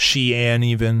 Sheehan,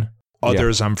 even.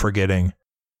 Others I'm forgetting.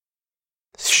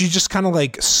 She just kind of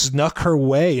like snuck her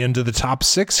way into the top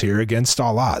 6 here against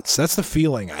all odds. That's the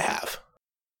feeling I have.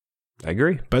 I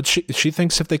agree. But she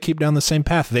thinks if they keep down the same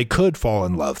path, they could fall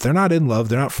in love. They're not in love.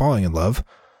 They're not falling in love.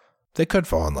 They could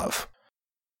fall in love.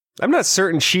 I'm not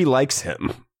certain she likes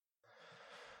him.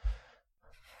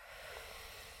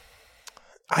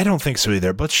 I don't think so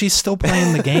either, but she's still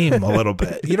playing the game a little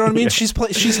bit. You know what I mean?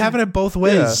 She's having it both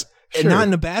ways. Yeah, sure. And not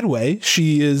in a bad way.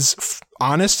 She is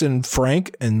honest and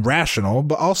frank and rational,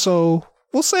 but also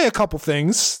we'll say a couple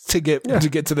things to get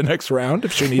to the next round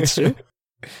if she needs to.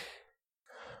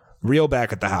 Real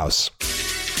back at the house.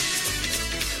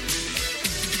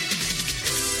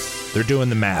 They're doing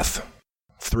the math.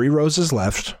 3 roses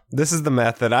left. This is the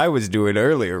math that I was doing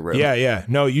earlier, Rim. Yeah.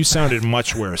 No, you sounded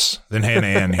much worse than Hannah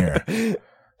Ann here.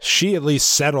 She at least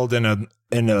settled in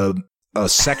a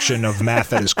section of math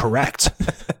that is correct.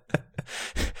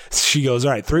 She goes,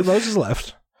 all right, 3 roses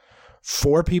left.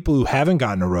 4 people who haven't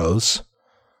gotten a rose.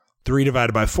 3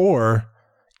 divided by 4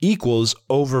 equals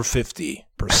over 50%.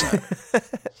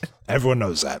 Everyone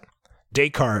knows that.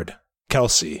 Date card.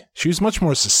 Kelsey. She was much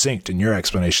more succinct in your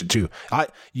explanation too.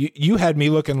 You had me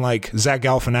looking like Zach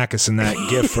Galifianakis in that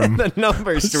gif from the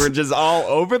numbers were just all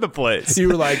over the place. You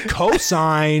were like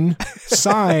cosine,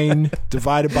 sine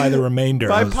divided by the remainder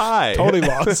by pi. Totally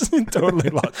lost. Totally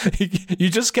lost. You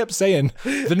just kept saying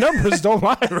the numbers don't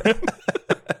lie.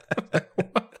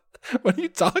 What are you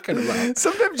talking about?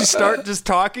 Sometimes you start just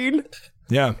talking.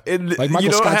 Yeah, and like you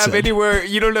don't have anywhere.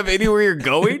 You don't have anywhere you're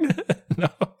going. No,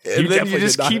 and then you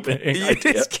just keep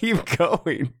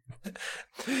going.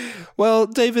 Well,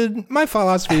 David, my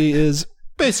philosophy is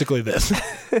basically this: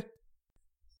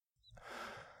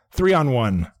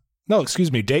 3-on-1. No,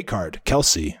 excuse me. Date card.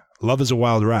 Kelsey. Love is a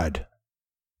wild ride.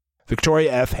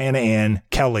 Victoria F, Hannah Ann,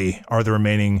 Kelly are the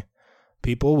remaining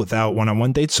people without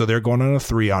 1-on-1 dates, so they're going on a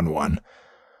 3-on-1.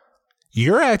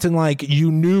 You're acting like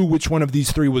you knew which one of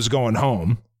these 3 was going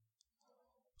home.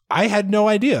 I had no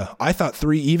idea. I thought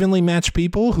 3 evenly matched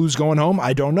people. Who's going home?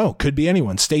 I don't know. Could be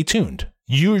anyone. Stay tuned.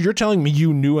 You're telling me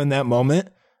you knew in that moment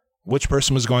which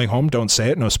person was going home? Don't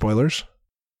say it. No spoilers.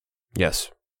 Yes.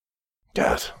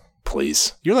 God,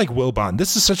 please. You're like Wilbon.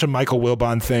 This is such a Michael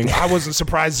Wilbon thing. I wasn't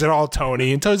surprised at all,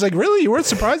 Tony. And Tony's like, really? You weren't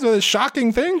surprised by this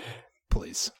shocking thing?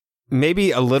 Please.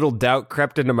 Maybe a little doubt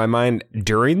crept into my mind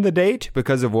during the date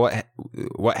because of what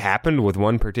happened with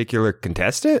one particular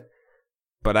contestant,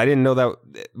 but I didn't know that.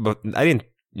 But I didn't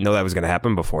know that was going to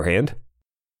happen beforehand.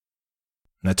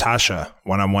 Natasha,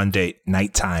 1-on-1 date,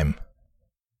 nighttime.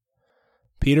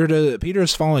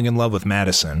 Peter's falling in love with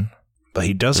Madison, but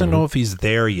he doesn't know if he's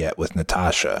there yet with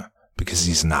Natasha because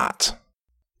he's not.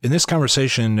 In this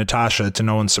conversation, Natasha, to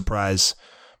no one's surprise,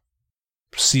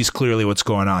 sees clearly what's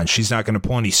going on. She's not going to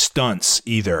pull any stunts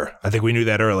either. I think we knew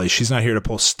that early. She's not here to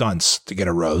pull stunts to get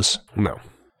a rose. No.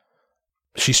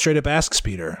 She straight up asks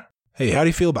Peter, hey, how do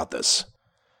you feel about this?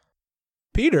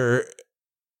 Peter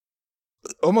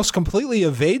almost completely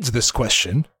evades this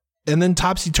question and then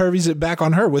topsy-turvies it back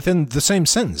on her within the same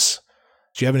sentence.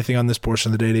 Do you have anything on this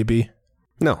portion of the date, AB?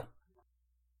 No.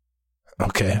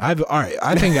 Okay. All right.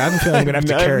 I think I have a feeling I'm going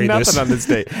to have to carry this. Nothing on this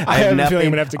date. I have a feeling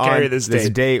I'm going to have to carry this date. This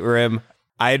date, Rim.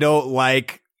 I don't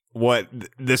like what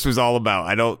this was all about.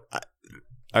 I don't.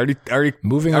 I already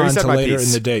moving on to later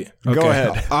in the date. Okay. Go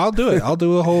ahead. I'll do it. I'll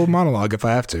do a whole monologue if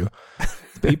I have to.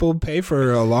 People pay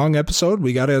for a long episode.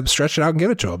 We got to stretch it out and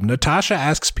give it to them. Natasha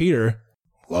asks Peter,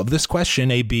 love this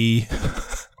question, AB,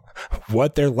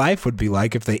 what their life would be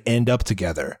like if they end up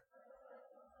together.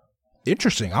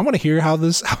 Interesting. I want to hear how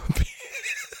this...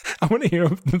 I want to hear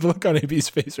the look on AB's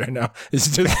face right now. It's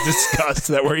just disgust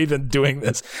that we're even doing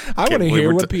this. I want to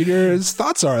hear what Peter's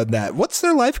thoughts are on that. What's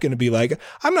their life going to be like?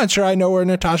 I'm not sure I know where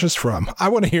Natasha's from. I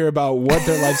want to hear about what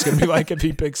their life's going to be like if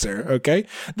he picks her, okay?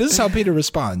 This is how Peter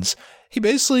responds. He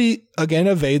basically, again,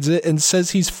 evades it and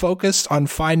says he's focused on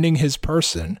finding his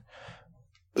person,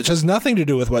 which has nothing to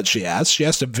do with what she asked. She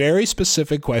asked a very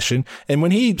specific question. And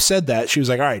when he said that, she was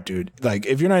like, all right, dude, like,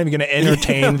 if you're not even going to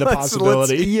entertain the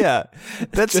possibility,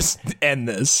 let's just end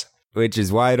this. Which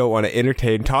is why I don't want to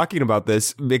entertain talking about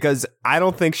this, because I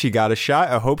don't think she got a shot.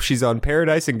 I hope she's on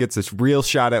Paradise and gets a real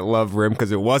shot at love, Rim,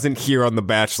 because it wasn't here on the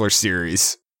Bachelor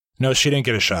series. No, she didn't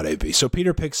get a shot, AB. So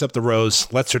Peter picks up the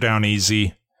rose, lets her down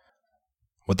easy.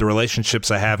 With the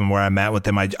relationships I have and where I'm at with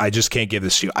them, I just can't give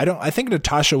this to you. I think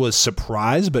Natasha was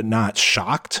surprised, but not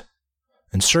shocked,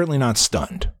 and certainly not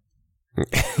stunned.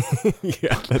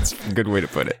 Yeah, that's a good way to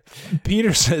put it.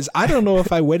 Peter says, I don't know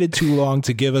if I waited too long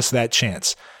to give us that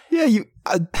chance. Yeah,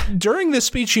 during this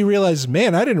speech, he realized,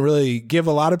 man, I didn't really give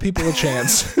a lot of people a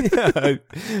chance. Yeah,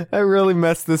 I really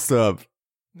messed this up.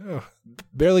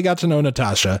 Barely got to know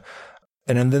Natasha.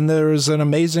 And then there was an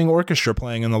amazing orchestra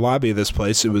playing in the lobby of this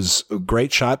place. It was a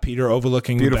great shot. Peter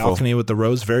overlooking the balcony with the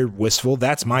rose, very wistful.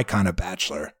 That's my kind of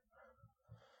Bachelor.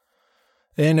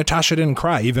 And Natasha didn't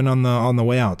cry even on the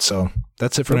way out. So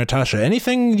that's it for Natasha.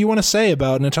 Anything you want to say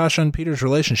about Natasha and Peter's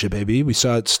relationship, AB? We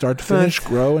saw it start to finish,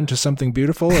 grow into something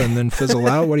beautiful, and then fizzle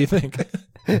out. What do you think?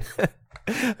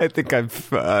 I think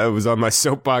I was on my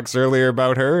soapbox earlier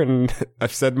about her, and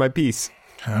I've said my piece.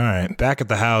 All right, back at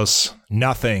the house,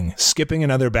 nothing. Skipping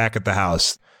another back at the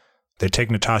house. They take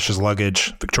Natasha's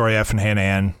luggage. Victoria F. and Hannah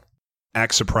Ann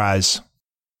act surprised.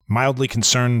 Mildly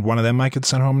concerned one of them might get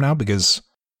sent home now because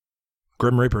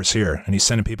Grim Reaper's here, and he's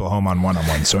sending people home on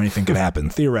one-on-one, so anything could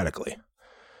happen, theoretically.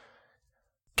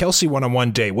 Kelsey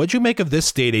one-on-one date. What'd you make of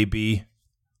this date, AB?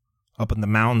 Up in the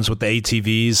mountains with the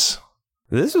ATVs?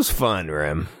 This was fun,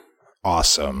 Rim.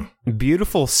 Awesome.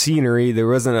 Beautiful scenery. There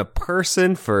wasn't a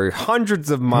person for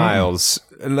hundreds of miles.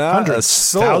 Not a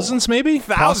soul. Thousands, maybe?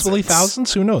 Possibly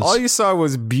thousands? Who knows? All you saw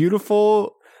was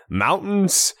beautiful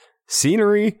mountains,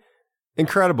 scenery.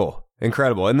 Incredible.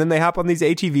 Incredible. And then they hop on these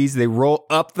ATVs. They roll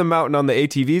up the mountain on the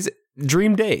ATVs.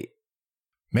 Dream date.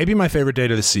 Maybe my favorite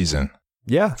date of the season.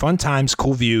 Yeah. Fun times,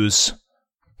 cool views.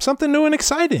 Something new and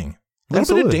exciting. A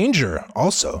little bit of danger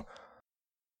also.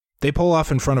 They pull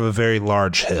off in front of a very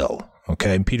large hill.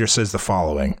 Okay, and Peter says the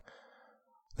following.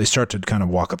 They start to kind of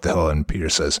walk up the hill, and Peter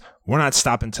says, we're not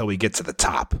stopping until we get to the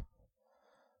top.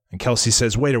 And Kelsey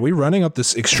says, wait, are we running up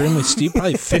this extremely steep,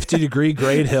 probably 50-degree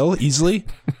grade hill easily?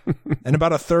 And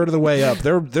about a third of the way up,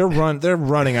 they're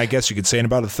running, I guess you could say, and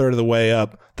about a third of the way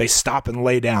up, they stop and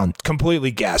lay down,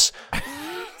 completely guess.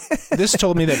 This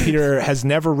told me that Peter has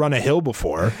never run a hill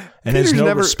before and has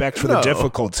no respect for the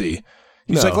difficulty.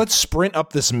 He's like, let's sprint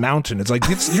up this mountain. It's like,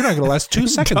 you're not going to last 2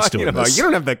 seconds doing this.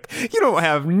 You don't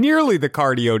have nearly the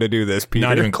cardio to do this, Peter.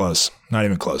 Not even close. Not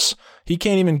even close. He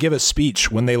can't even give a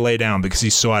speech when they lay down because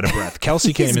he's so out of breath.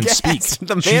 Kelsey can't even speak.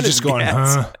 The man She's is just going,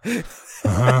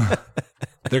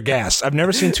 They're gassed. I've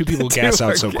never seen two people gas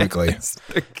out so quickly.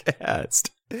 They're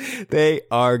gassed. They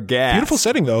are gassed. Beautiful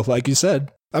setting, though, like you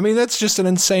said. I mean, that's just an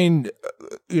insane,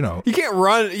 You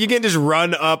can't just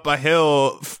run up a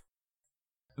hill.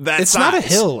 It's not a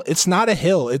hill. It's not a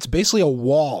hill. It's basically a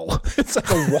wall. It's like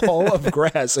a wall of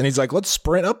grass. And he's like, let's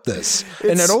sprint up this.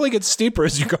 And it only gets steeper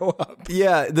as you go up.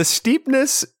 Yeah, the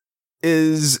steepness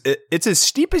it's as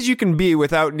steep as you can be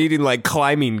without needing like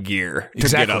climbing gear to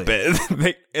get up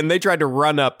it. They tried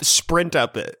to sprint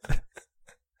up it.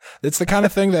 It's the kind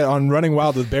of thing that on Running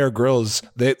Wild with Bear Grylls,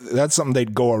 that's something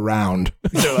they'd go around.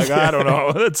 They're like, I don't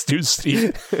know, that's too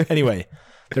steep. Anyway,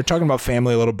 they're talking about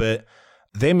family a little bit.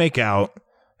 They make out.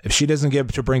 If she doesn't get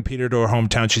to bring Peter to her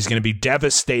hometown, she's going to be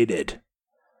devastated,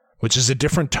 which is a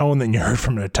different tone than you heard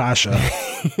from Natasha.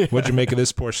 What'd you make of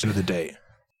this portion of the date?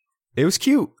 It was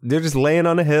cute. They're just laying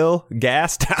on a hill,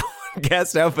 gassed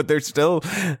out, but they're still,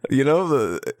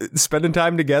 spending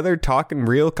time together, talking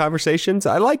real conversations.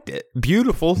 I liked it.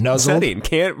 Beautiful setting.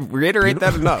 Can't reiterate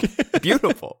that enough.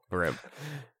 Beautiful.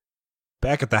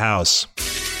 Back at the house.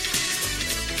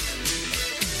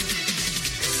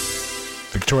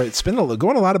 Victoria, it's been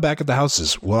going a lot of back at the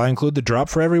houses. Will I include the drop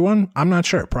for everyone? I'm not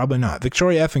sure. Probably not.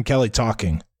 Victoria F. and Kelly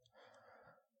talking.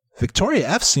 Victoria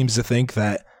F. seems to think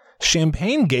that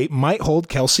Champagne Gate might hold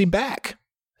Kelsey back.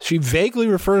 She vaguely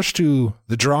refers to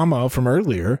the drama from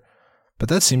earlier, but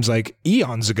that seems like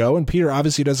eons ago, and Peter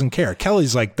obviously doesn't care.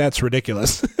 Kelly's like, that's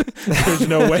ridiculous. There's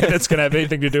no way that's going to have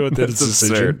anything to do with this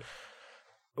decision. Absurd.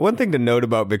 One thing to note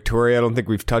about Victoria, I don't think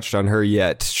we've touched on her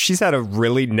yet. She's had a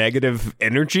really negative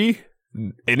energy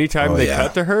anytime they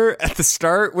cut to her. At the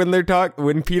start,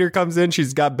 when Peter comes in,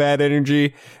 she's got bad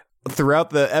energy.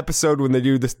 Throughout the episode, when they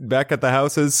do this back at the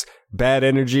houses, bad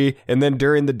energy. And then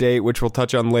during the date, which we'll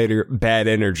touch on later, bad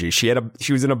energy. She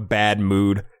was in a bad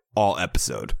mood all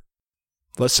episode.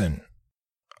 Listen,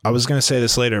 I was going to say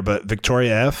this later, but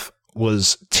Victoria F.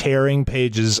 was tearing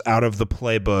pages out of the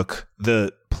playbook,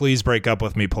 the Please Break Up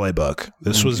With Me playbook.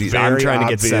 This was very I'm trying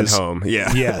obvious. to get sent home.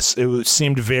 Yeah. Yes,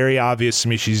 seemed very obvious to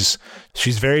me. She's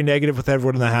very negative with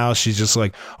everyone in the house. She's just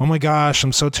like, oh my gosh,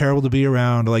 I'm so terrible to be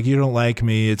around. Like, you don't like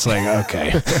me. It's like,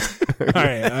 okay. All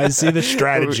right, I see the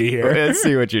strategy here. Let's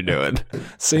see what you're doing.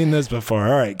 Seen this before.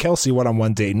 All right, Kelsey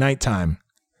one-on-one date, nighttime.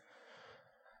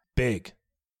 Big.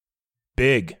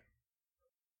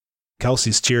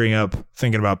 Kelsey's tearing up,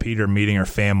 thinking about Peter meeting her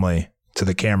family to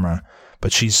the camera,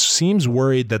 but she seems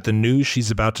worried that the news she's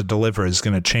about to deliver is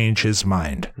going to change his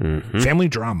mind. Mm-hmm. Family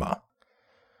drama.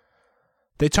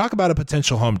 They talk about a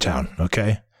potential hometown,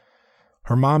 okay?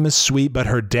 Her mom is sweet, but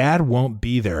her dad won't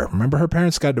be there. Remember, her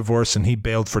parents got divorced and he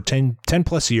bailed for 10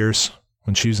 plus years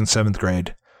when she was in 7th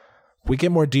grade. We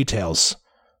get more details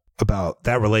about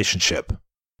that relationship.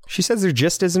 She says there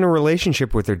just isn't a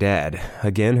relationship with her dad.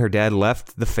 Again, her dad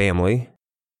left the family.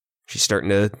 She's starting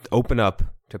to open up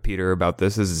to Peter about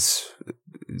this. This is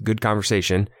a good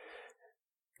conversation.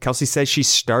 Kelsey says she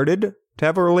started to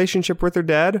have a relationship with her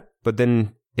dad, but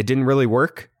then it didn't really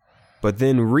work. But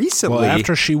then recently... Well,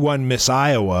 after she won Miss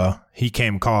Iowa, he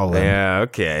came calling. Yeah,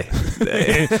 okay.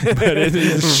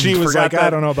 She was like, I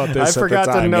don't know about this. I forgot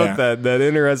to note that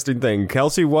interesting thing.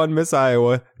 Kelsey won Miss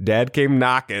Iowa. Dad came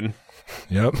knocking.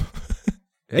 Yep.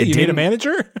 Hey, you need a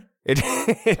manager?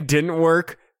 It didn't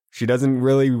work. She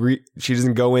doesn't she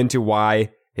doesn't go into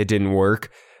why it didn't work.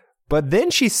 But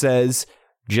then she says,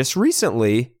 just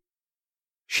recently,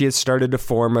 she has started to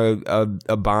form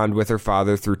a bond with her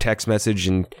father through text message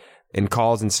and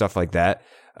calls and stuff like that.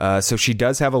 So she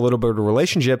does have a little bit of a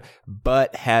relationship,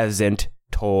 but hasn't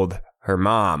told her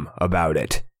mom about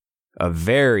it. A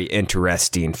very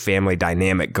interesting family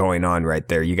dynamic going on right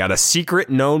there. You got a secret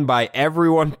known by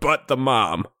everyone but the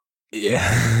mom.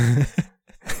 Yeah.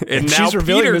 And now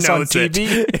Peter knows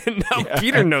it. And now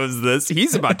Peter knows this.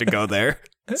 He's about to go there.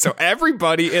 So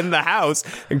everybody in the house,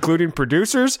 including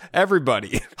producers,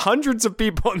 everybody, hundreds of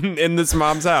people in this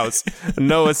mom's house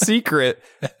know a secret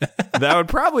that would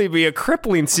probably be a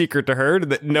crippling secret to her,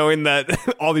 knowing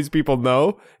that all these people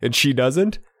know and she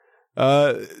doesn't.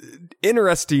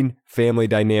 Interesting family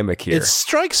dynamic here. It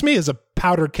strikes me as a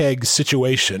powder keg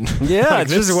situation. Yeah, like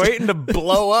it's just waiting to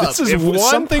blow up. If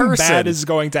something bad is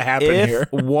going to happen here.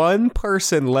 If one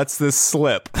person lets this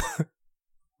slip,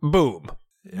 boom.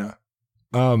 Yeah.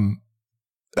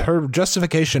 Her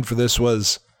justification for this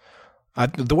was,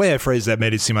 the way I phrased that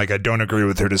made it seem like I don't agree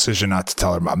with her decision not to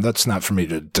tell her mom. That's not for me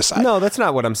to decide. No, that's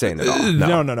not what I'm saying at all.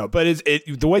 No. But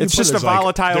the way it's just a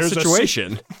volatile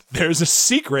situation. There's a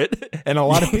secret, and a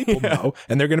lot of people know,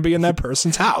 and they're going to be in that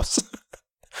person's house,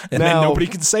 and then nobody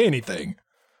can say anything.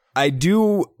 I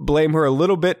do blame her a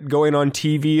little bit going on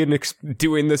TV and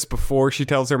doing this before she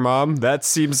tells her mom. That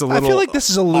seems a little. I feel like this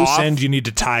is a loose end you need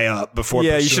to tie up before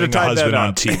pursuing a husband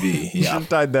on TV. You should have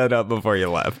tied that up before you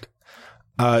left.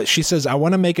 She says, I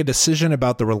want to make a decision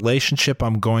about the relationship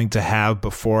I'm going to have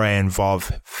before I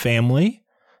involve family.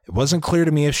 It wasn't clear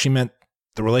to me if she meant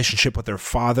the relationship with her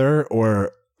father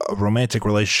or a romantic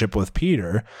relationship with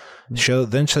Peter. She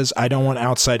then says, I don't want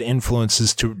outside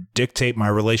influences to dictate my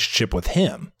relationship with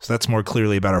him. So that's more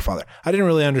clearly about her father. I didn't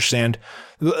really understand.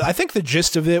 I think the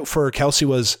gist of it for Kelsey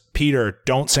was, Peter,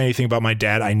 don't say anything about my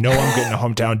dad. I know I'm getting a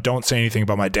hometown. Don't say anything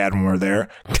about my dad when we're there.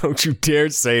 Don't you dare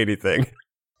say anything.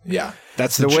 Yeah,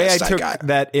 that's the way I took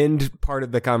that end part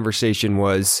of the conversation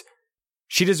was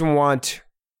she doesn't want.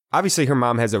 Obviously, her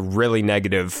mom has a really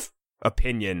negative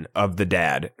opinion of the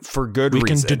dad for good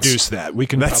reasons. We can deduce that. We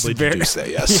can probably deduce that.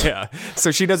 Yes. Yeah. So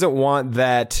she doesn't want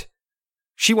that.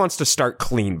 She wants to start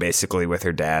clean, basically, with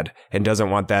her dad, and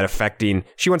doesn't want that affecting.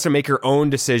 She wants to make her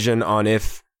own decision on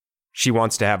if she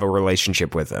wants to have a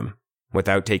relationship with him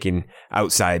without taking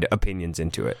outside opinions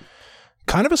into it.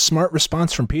 Kind of a smart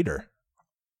response from Peter.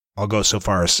 I'll go so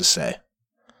far as to say.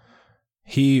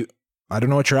 I don't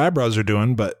know what your eyebrows are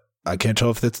doing, but I can't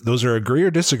tell if those are agree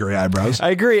or disagree eyebrows. I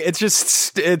agree. It's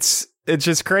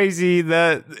just crazy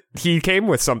that he came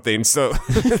with something, so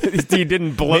he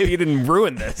didn't he didn't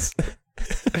ruin this.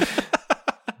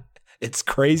 It's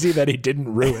crazy that he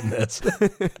didn't ruin this.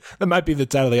 That might be the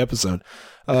title of the episode.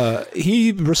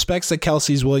 He respects that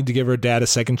Kelsey's willing to give her dad a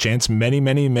second chance. Many,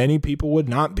 many, many people would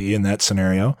not be in that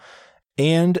scenario.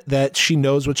 And that she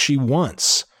knows what she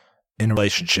wants in a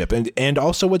relationship and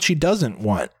also what she doesn't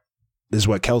want is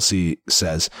what Kelsey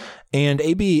says. And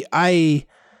AB,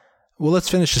 let's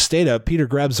finish the state up. Peter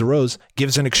grabs the rose,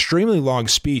 gives an extremely long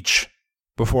speech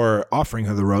before offering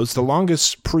her the rose, the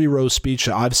longest pre-rose speech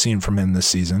that I've seen from him this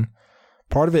season.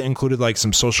 Part of it included like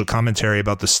some social commentary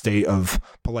about the state of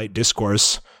polite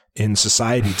discourse in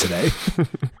society today.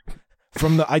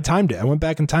 I timed it. I went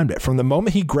back and timed it. From the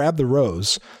moment he grabbed the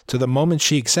rose to the moment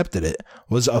she accepted it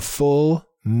was a full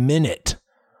minute,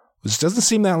 which doesn't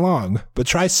seem that long, but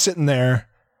try sitting there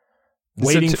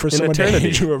waiting for someone to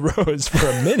hand you a rose for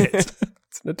a minute.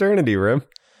 It's an eternity, Rim.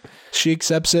 She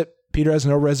accepts it. Peter has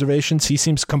no reservations. He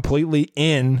seems completely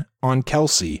in on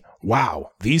Kelsey.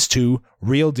 Wow. These two,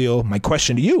 real deal. My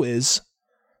question to you is,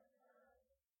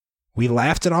 we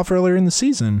laughed it off earlier in the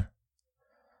season.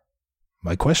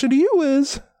 My question to you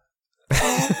is,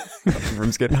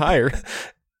 Rim's getting higher.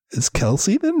 Is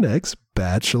Kelsey the next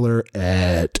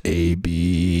Bachelorette,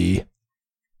 AB?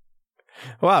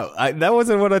 Wow, that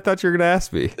wasn't what I thought you were going to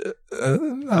ask me. I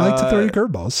like to throw you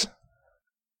curveballs.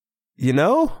 You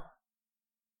know,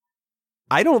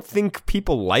 I don't think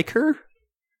people like her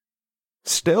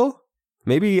still.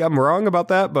 Maybe I'm wrong about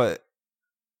that, but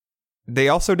they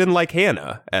also didn't like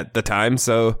Hannah at the time,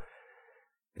 so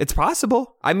it's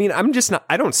possible. I mean,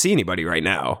 I don't see anybody right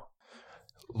now.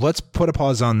 Let's put a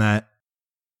pause on that.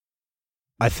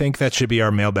 I think that should be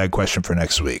our mailbag question for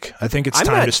next week. I think it's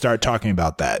time to start talking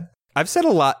about that. I've said a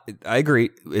lot. I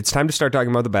agree. It's time to start talking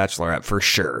about the Bachelorette for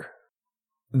sure.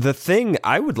 The thing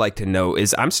I would like to know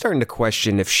is I'm starting to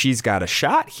question if she's got a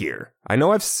shot here. I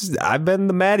know I've been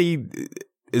the Maddie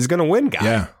is going to win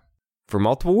guy for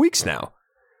multiple weeks now.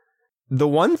 The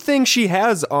one thing she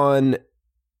has on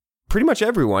pretty much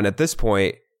everyone at this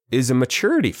point is a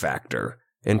maturity factor.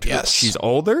 And she's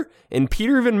older, and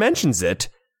Peter even mentions it.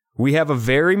 We have a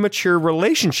very mature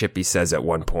relationship, he says at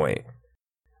one point.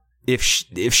 If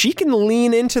she can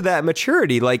lean into that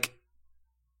maturity, like,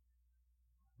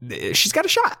 she's got a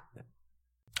shot.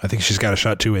 I think she's got a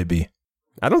shot too, AB.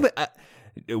 I don't think...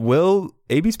 will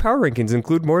AB's power rankings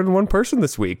include more than one person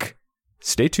this week?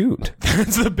 Stay tuned.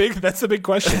 That's the big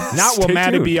question. Not will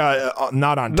Maddie be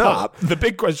not on top. The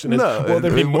big question is, will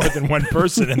there be more than one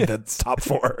person in the top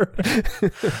four?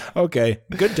 Okay.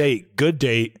 Good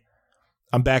date.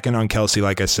 I'm backing on Kelsey,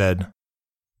 like I said.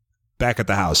 Back at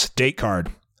the house. Date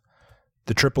card.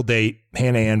 The triple date.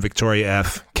 Hannah Ann, Victoria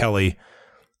F, Kelly.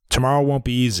 Tomorrow won't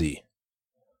be easy.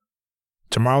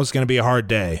 Tomorrow's going to be a hard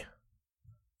day.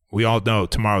 We all know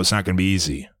tomorrow's not going to be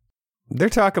easy. They're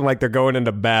talking like they're going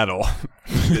into battle.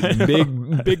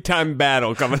 big time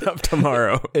battle coming up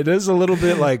tomorrow. It is a little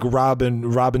bit like Rob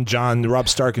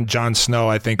Stark and Jon Snow,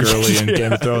 I think, early in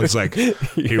Game of Thrones. Like,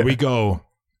 here we go.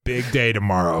 Big day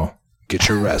tomorrow. Get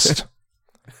your rest.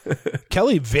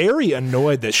 Kelly, very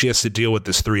annoyed that she has to deal with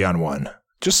this 3-on-1.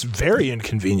 Just very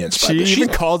inconvenienced. She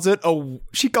calls it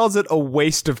a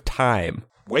waste of time.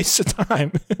 Waste of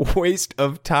time. Waste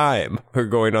of time. We're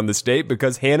going on this date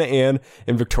because Hannah Ann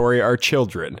and Victoria are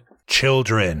children.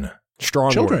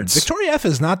 Strong words. Victoria F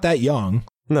is not that young.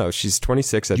 No, she's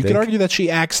 26, I think. You could argue that she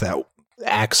acts a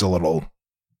little.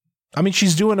 I mean,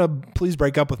 she's doing a please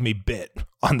break up with me bit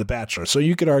on The Bachelor, so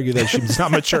you could argue that she's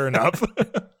not mature enough.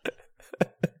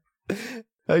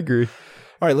 I agree.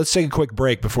 All right, let's take a quick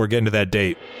break before getting to that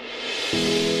date.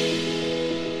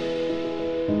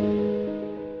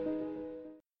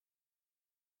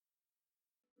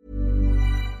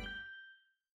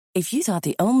 If you thought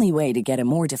the only way to get a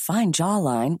more defined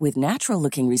jawline with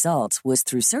natural-looking results was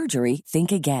through surgery,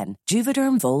 think again.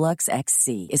 Juvederm Volux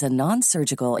XC is a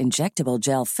non-surgical injectable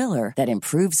gel filler that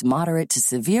improves moderate to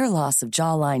severe loss of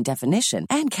jawline definition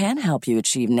and can help you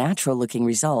achieve natural-looking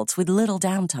results with little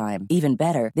downtime. Even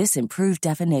better, this improved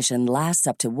definition lasts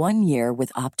up to 1 year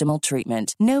with optimal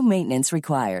treatment. No maintenance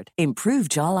required. Improve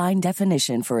jawline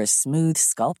definition for a smooth,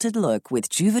 sculpted look with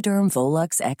Juvederm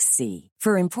Volux XC.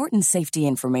 For important safety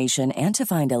information and to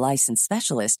find a licensed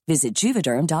specialist, visit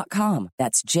Juvederm.com.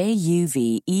 That's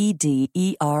JUVEDERM.com.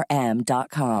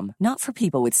 Not for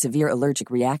people with severe allergic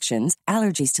reactions,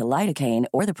 allergies to lidocaine,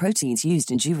 or the proteins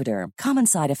used in Juvederm. Common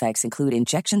side effects include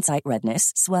injection site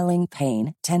redness, swelling,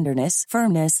 pain, tenderness,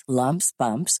 firmness, lumps,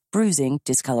 bumps, bruising,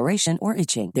 discoloration, or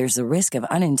itching. There's a risk of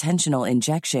unintentional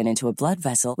injection into a blood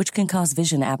vessel, which can cause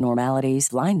vision abnormalities,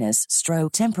 blindness,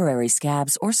 stroke, temporary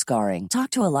scabs, or scarring.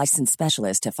 Talk to a licensed specialist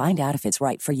to find out if it's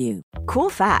right for you. Cool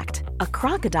fact, a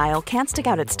crocodile can't stick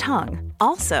out its tongue.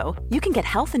 Also, you can get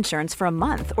health insurance for a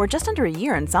month or just under a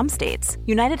year in some states.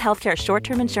 United Healthcare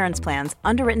short-term insurance plans,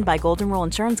 underwritten by Golden Rule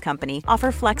Insurance Company,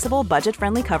 offer flexible,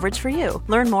 budget-friendly coverage for you.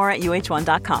 Learn more at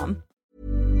UH1.com.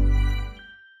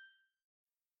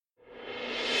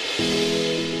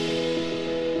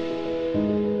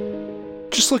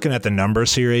 Just looking at the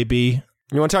numbers here, AB.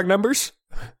 You want to talk numbers?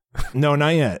 No,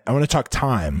 not yet. I want to talk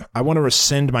time. I want to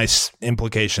rescind my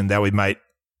implication that we might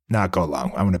not go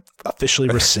long. I want to officially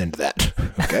rescind that.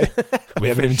 Okay? We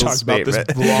haven't even talked about this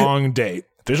long date.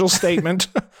 Official statement.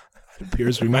 It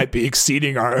appears we might be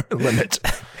exceeding our limit.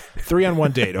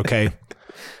 3-on-1 date, okay?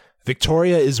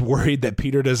 Victoria is worried that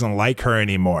Peter doesn't like her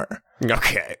anymore.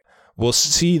 Okay. We'll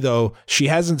see, though. She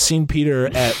hasn't seen Peter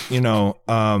at,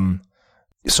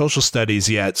 social studies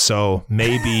yet, so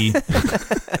maybe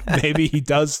maybe he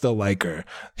does still like her.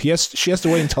 She has to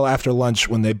wait until after lunch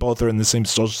when they both are in the same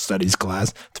social studies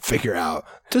class to figure out,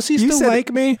 does he still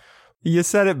like me? You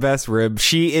said it best, Rib.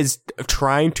 She is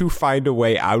trying to find a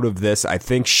way out of this. I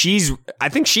think she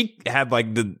had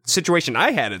like the situation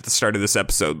I had at the start of this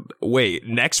episode. Wait,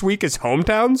 next week is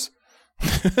hometowns?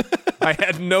 I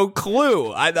had no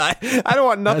clue. I don't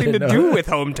want nothing to do with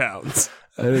hometowns.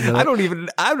 I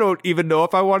don't even know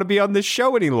if I want to be on this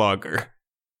show any longer.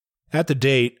 At the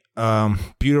date,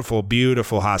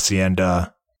 beautiful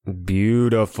hacienda.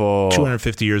 Beautiful.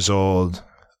 250 years old.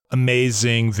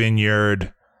 Amazing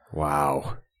vineyard.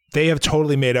 Wow. They have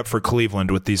totally made up for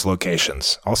Cleveland with these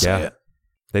locations. I'll say it.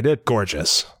 They did.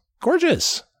 Gorgeous.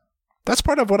 That's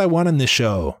part of what I want in this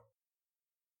show.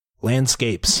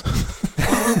 Landscapes.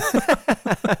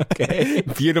 Okay.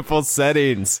 Beautiful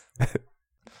settings.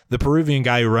 The Peruvian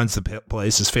guy who runs the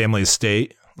place, his family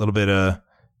estate, a little bit of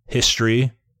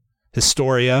history,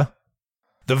 historia.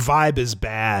 The vibe is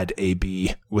bad,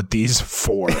 AB, with these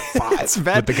 4, 5. It's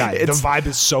bad. With the guy. The vibe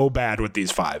is so bad with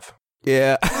these 5.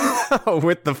 Yeah.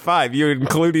 With the 5, you're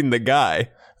including the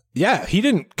guy. Yeah, he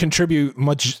didn't contribute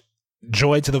much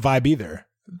joy to the vibe either.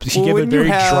 He gave a very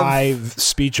dry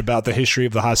speech about the history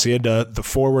of the hacienda. The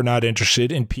 4 were not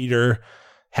interested, and Peter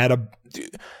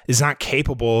is not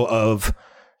capable of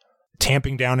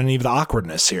tamping down any of the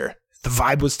awkwardness here. The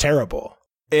vibe was terrible.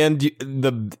 And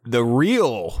the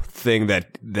real thing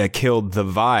that killed the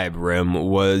vibe, Rim,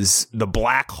 was the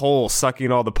black hole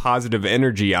sucking all the positive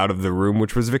energy out of the room,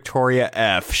 which was Victoria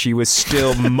F. She was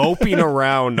still moping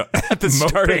around at the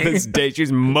start of this date.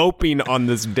 She's moping on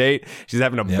this date. She's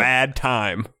having a bad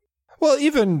time. Well,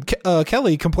 even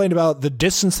Kelly complained about the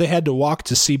distance they had to walk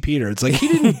to see Peter. It's like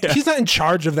he's not in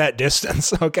charge of that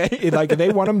distance, okay? Like, if they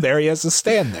want him there, he has to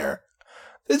stand there.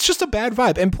 It's just a bad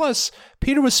vibe. And plus,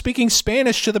 Peter was speaking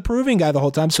Spanish to the Peruvian guy the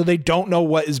whole time, so they don't know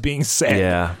what is being said.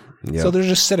 Yeah. So they're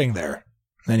just sitting there.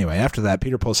 Anyway, after that,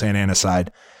 Peter pulls Hannah Ann aside.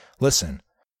 Listen,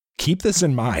 keep this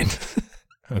in mind.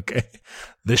 Okay?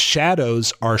 The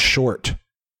shadows are short.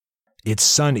 It's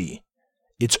sunny.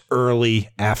 It's early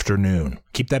afternoon.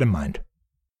 Keep that in mind.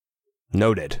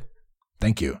 Noted.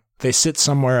 Thank you. They sit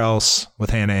somewhere else with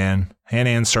Hannah Ann.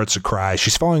 Hannah Ann starts to cry.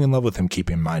 She's falling in love with him, keep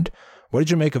in mind. What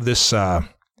did you make of this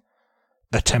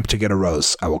attempt to get a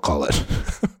rose, I will call it?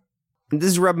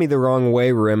 This rubbed me the wrong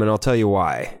way, Rim, and I'll tell you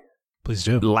why. Please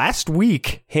do. Last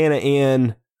week, Hannah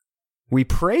Ann, we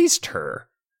praised her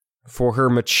for her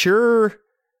mature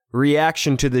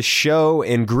reaction to the show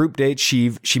and group dates.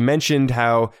 She mentioned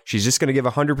how she's just going to give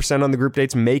 100% on the group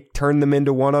dates, turn them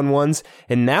into one-on-ones,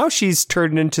 and now she's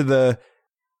turned into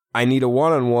I need a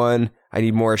one-on-one, I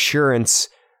need more assurance.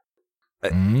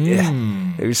 I'm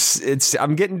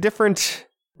getting different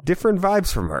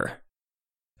vibes from her.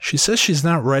 She says she's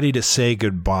not ready to say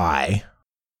goodbye.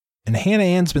 And Hannah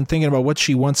Ann's been thinking about what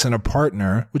she wants in a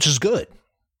partner, which is good.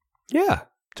 Yeah.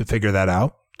 To figure that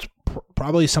out. It's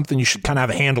probably something you should kind of have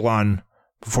a handle on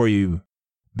before you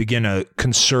begin a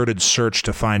concerted search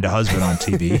to find a husband on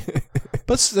TV.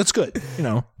 But that's good.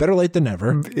 Better late than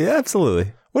never. Yeah,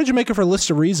 absolutely. What did you make of her list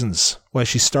of reasons why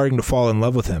she's starting to fall in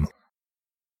love with him?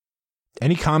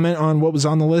 Any comment on what was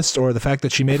on the list, or the fact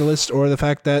that she made a list, or the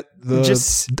fact that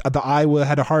the I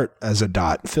had a heart as a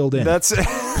dot filled in? That's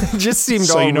just seemed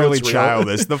all really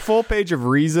childish. The full page of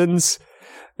reasons,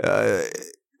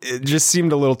 It just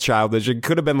seemed a little childish. It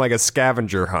could have been like a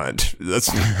scavenger hunt. That's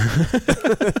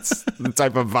the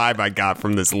type of vibe I got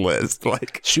from this list.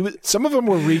 Like some of them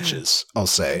were reaches. I'll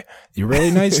say you're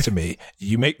really nice to me.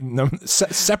 You make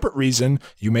separate reason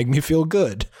you make me feel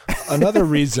good. Another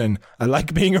reason I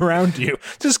like being around you.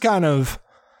 Just kind of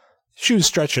she was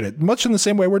stretching it, much in the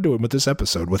same way we're doing with this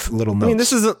episode with little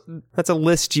notes. I mean, that's a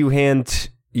list you hand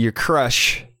your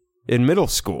crush in middle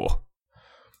school.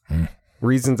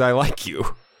 Reasons I like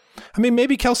you. I mean,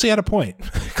 maybe Kelsey had a point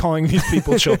calling these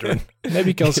people children.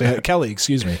 Maybe Kelly,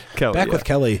 excuse me. With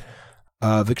Kelly,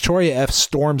 Victoria F.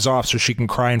 storms off so she can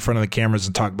cry in front of the cameras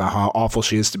and talk about how awful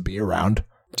she is to be around.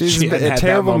 She's in a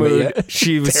terrible mood.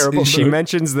 She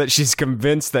mentions that she's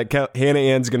convinced that Hannah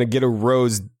Ann's going to get a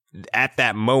rose at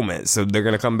that moment. So they're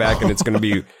going to come back and it's going to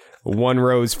be one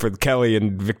rose for Kelly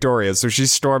and Victoria. So she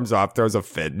storms off, throws a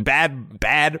fit.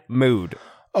 Bad mood.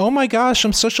 Oh my gosh,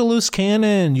 I'm such a loose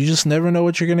cannon. You just never know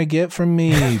what you're going to get from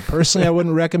me. Personally, I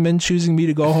wouldn't recommend choosing me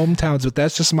to go hometowns, but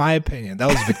that's just my opinion. That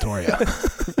was Victoria.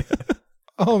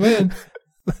 Oh man,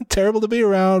 terrible to be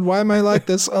around. Why am I like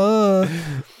this?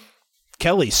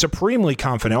 Kelly, supremely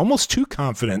confident, almost too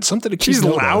confident. Something to keep She's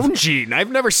lounging.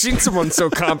 I've never seen someone so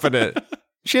confident.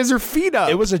 She has her feet up.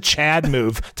 It was a Chad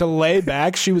move to lay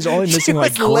back. She was only missing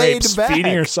like grapes,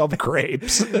 feeding herself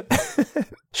grapes.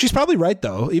 She's probably right,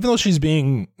 though. Even though she's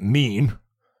being mean,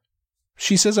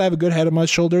 she says, I have a good head on my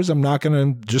shoulders. I'm not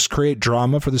going to just create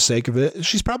drama for the sake of it.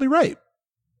 She's probably right.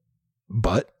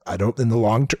 But I don't, in the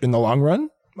long run,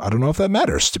 I don't know if that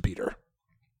matters to Peter.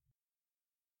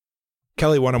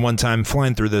 Kelly one-on-one time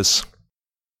flying through this.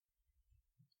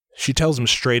 She tells him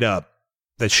straight up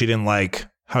that she didn't like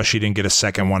how she didn't get a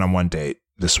second one-on-one date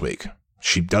this week.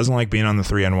 She doesn't like being on the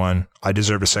 3-on-1. I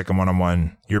deserve a second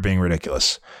one-on-one. You're being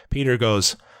ridiculous. Peter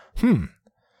goes,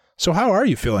 so how are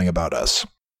you feeling about us?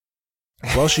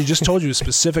 Well, she just told you a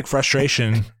specific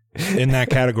frustration in that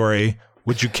category.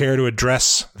 Would you care to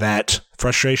address that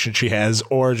frustration she has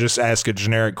or just ask a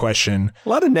generic question? A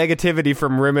lot of negativity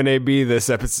from Rim and AB this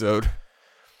episode.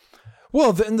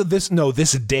 Well,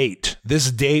 this date.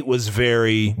 This date was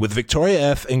very, with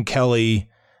Victoria F. and Kelly,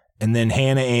 and then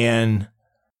Hannah Ann,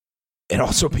 and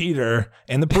also Peter,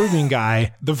 and the proving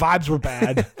guy, the vibes were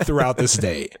bad throughout this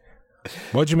date.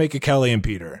 What'd you make of Kelly and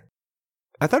Peter?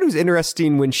 I thought it was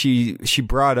interesting when she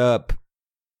brought up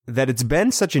that it's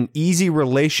been such an easy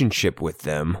relationship with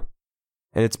them,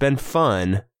 and it's been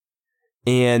fun,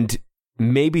 and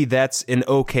maybe that's an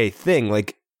okay thing.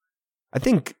 Like, I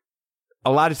think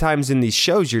a lot of times in these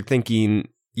shows, you're thinking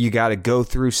you got to go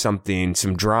through something,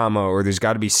 some drama, or there's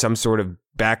got to be some sort of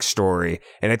backstory.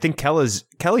 And I think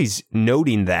Kelly's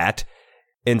noting that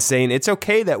and saying it's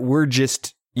okay that we're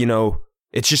just,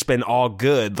 it's just been all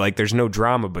good. Like there's no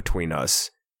drama between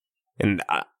us. And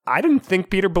I didn't think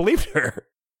Peter believed her.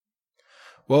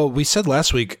 Well, we said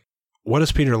last week, what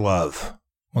does Peter love?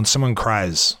 When someone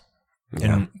cries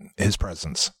in his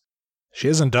presence. She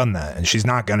hasn't done that, and she's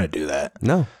not going to do that.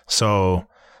 No. So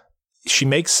she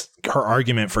makes her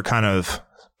argument for kind of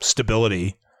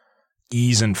stability,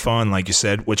 ease, and fun, like you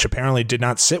said, which apparently did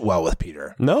not sit well with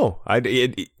Peter. No,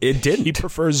 it didn't. He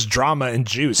prefers drama and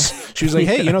juice. She was like,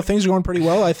 hey, things are going pretty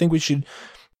well. I think we should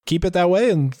keep it that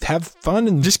way and have fun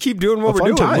and just keep doing what we're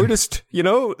doing. Time. We're just,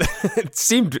 it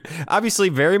seemed obviously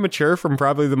very mature from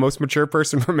probably the most mature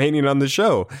person remaining on the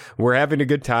show. We're having a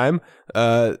good time.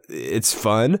 It's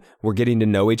fun. We're getting to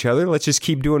know each other. Let's just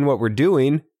keep doing what we're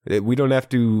doing. We don't have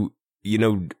to,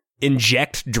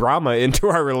 inject drama into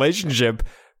our relationship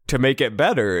to make it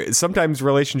better. Sometimes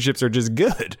relationships are just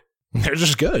good. They're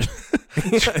just good.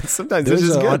 Sometimes they're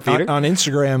just good, Peter. On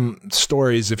Instagram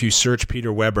stories, if you search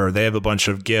Peter Weber, they have a bunch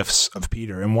of GIFs of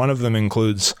Peter, and one of them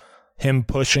includes him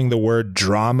pushing the word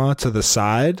drama to the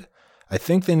side. I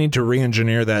think they need to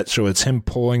re-engineer that so it's him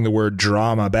pulling the word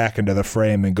drama back into the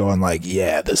frame and going like,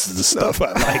 yeah, this is the stuff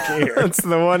I like here. That's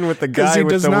the one with the guy he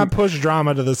does not push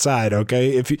drama to the side,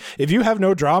 okay? If you have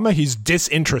no drama, he's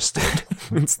disinterested.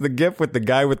 It's the GIF with the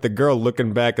guy with the girl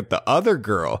looking back at the other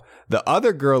girl. The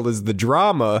other girl is the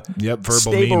drama. Yep, verbal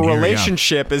stable meme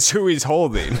relationship here, is who he's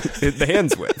holding the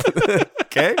hands with.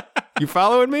 Okay? You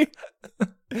following me?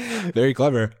 Very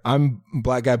clever. I'm a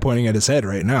black guy pointing at his head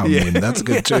right now. I mean, that's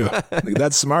good too.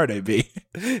 That's smart, AB.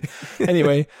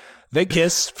 Anyway, they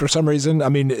kiss for some reason. I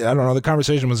mean, I don't know. The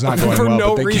conversation was not going well. For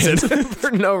no reason.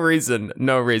 For no reason.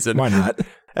 No reason. Why not?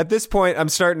 At this point, I'm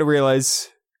starting to realize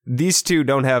these two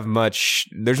don't have much.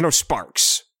 There's no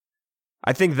sparks.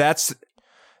 I think that's...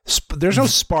 There's no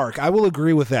spark. I will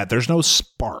agree with that. There's no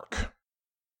spark.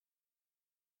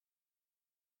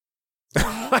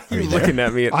 Why are you looking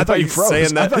at me? I thought you froze.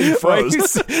 Saying that? I thought you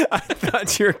froze. I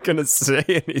thought you were going to say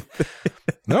anything.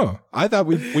 No, I thought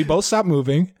we both stopped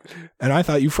moving, and I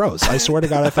thought you froze. I swear to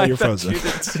God, I thought you were frozen. You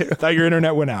did too. I thought your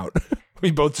internet went out.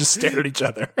 We both just stared at each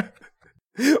other.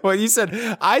 Well,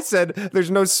 I said,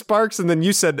 there's no sparks, and then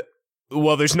you said,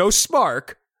 well, there's no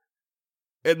spark,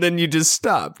 and then you just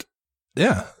stopped.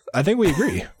 Yeah, I think we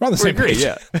agree. We're on the same page.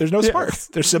 Yeah. There's no spark. Yes.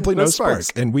 There's simply no spark.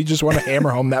 And we just want to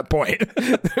hammer home that point.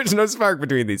 There's no spark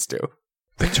between these two.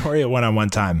 Victoria went on one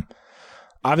time.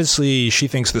 Obviously, she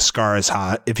thinks the scar is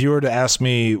hot. If you were to ask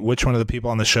me which one of the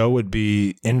people on the show would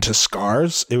be into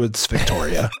scars, it was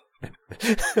Victoria.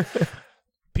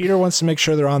 Peter wants to make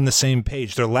sure they're on the same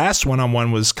page. Their last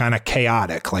one-on-one was kind of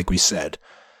chaotic, like we said.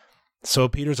 So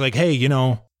Peter's like, hey,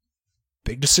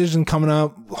 big decision coming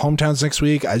up, hometowns next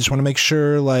week. I just want to make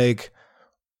sure,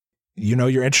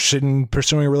 you're interested in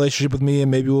pursuing a relationship with me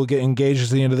and maybe we'll get engaged at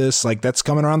the end of this. Like, that's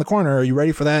coming around the corner. Are you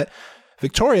ready for that?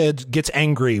 Victoria gets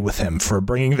angry with him for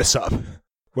bringing this up.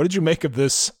 What did you make of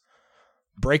this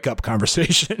breakup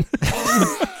conversation?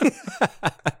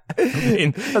 I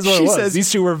mean, that's what She it was. says,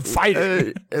 These two were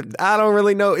fighting. I don't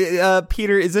really know.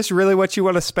 Peter, is this really what you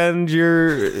want to spend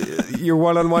your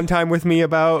one-on-one time with me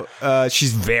about?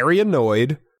 She's very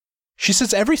annoyed. She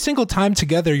says every single time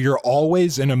together, you're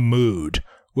always in a mood,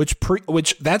 which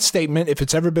that statement, if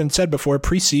it's ever been said before,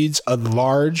 precedes a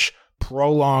large,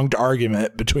 prolonged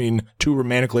argument between two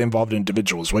romantically involved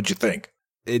individuals. What'd you think?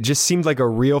 It just seemed like a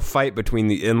real fight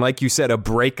and like you said, a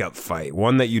breakup fight,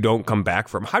 one that you don't come back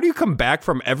from. How do you come back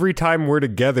from every time we're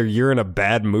together, you're in a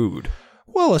bad mood?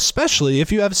 Well, especially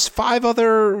if you have 5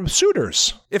 other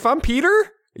suitors. If I'm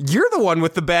Peter, you're the one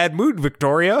with the bad mood,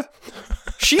 Victoria.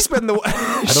 She's been the one.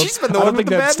 I don't think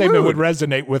that statement would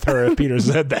resonate with her if Peter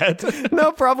said that.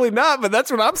 No, probably not. But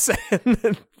that's what I'm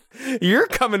saying. You're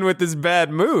coming with this bad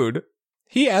mood.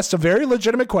 He asked a very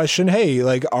legitimate question. Hey,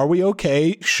 are we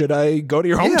okay? Should I go to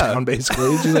your hometown,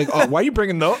 basically? She's like, oh, why are you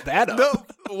bringing that up? No,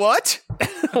 what?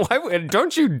 Why?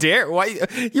 Don't you dare. Why?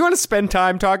 You want to spend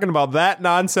time talking about that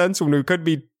nonsense when we could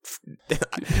be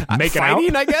making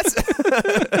fighting, out? I guess?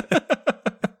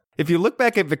 If you look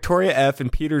back at Victoria F.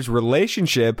 and Peter's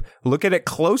relationship, look at it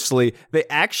closely, they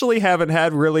actually haven't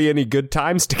had really any good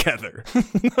times together.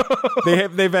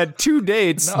 They've had 2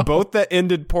 dates, both that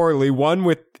ended poorly. One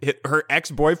with her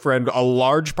ex-boyfriend a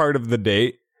large part of the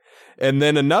date, and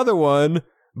then another one,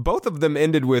 both of them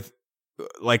ended with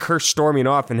her storming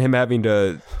off and him having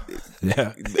to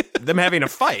them having a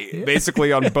fight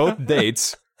basically on both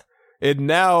dates. And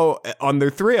now, on their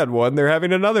 3-on-1, they're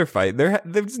having another fight.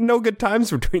 There's no good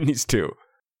times between these two.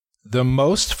 The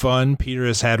most fun Peter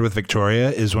has had with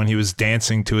Victoria is when he was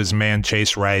dancing to his man,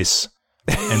 Chase Rice.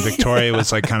 And Victoria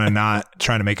was kind of not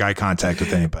trying to make eye contact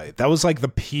with anybody. That was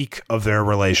the peak of their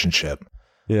relationship.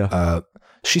 Yeah.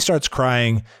 She starts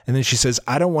crying, and then she says,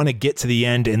 I don't want to get to the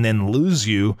end and then lose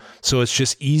you, so it's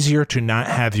just easier to not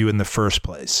have you in the first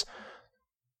place.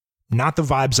 Not the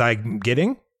vibes I'm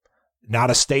getting.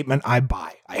 Not a statement I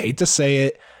buy. I hate to say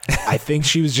it. I think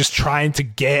she was just trying to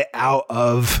get out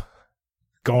of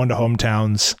going to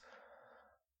hometowns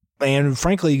and,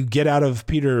 frankly, get out of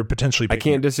Peter potentially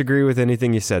picking. I can't disagree with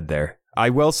anything you said there. I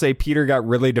will say Peter got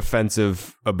really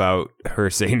defensive about her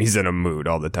saying he's in a mood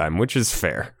all the time, which is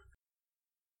fair.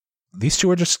 These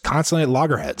two are just constantly at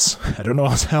loggerheads. I don't know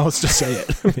how else to say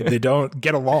it. I mean, they don't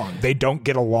get along. They don't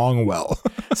get along well.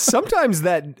 Sometimes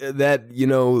that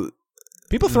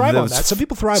people thrive on that. Some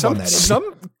people thrive on that.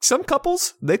 Some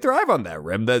couples, they thrive on that,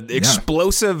 Rem. The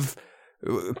explosive,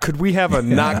 could we have a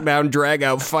knockdown,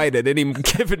 drag-out fight at any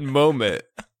given moment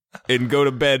and go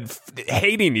to bed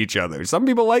hating each other? Some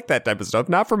people like that type of stuff.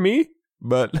 Not for me,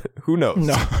 but who knows?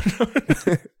 No.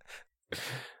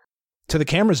 To the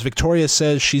cameras, Victoria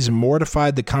says she's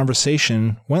mortified the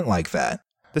conversation went like that.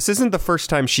 This isn't the first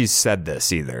time she's said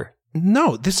this either.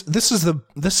 No, this is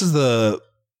the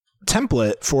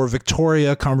template for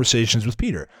Victoria conversations with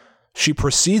Peter. She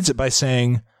precedes it by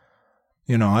saying,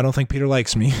 I don't think Peter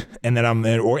likes me, and that I'm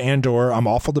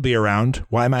awful to be around.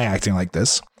 Why am I acting like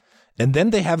this? And then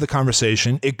they have the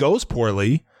conversation. It goes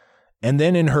poorly. And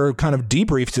then in her kind of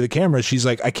debrief to the camera, she's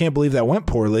like, I can't believe that went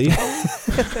poorly.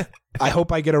 I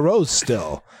hope I get a rose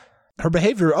still. Her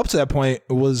behavior up to that point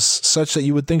was such that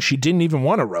you would think she didn't even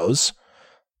want a rose.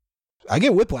 I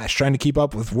get whiplash trying to keep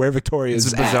up with where Victoria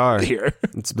is at here.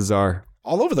 It's bizarre.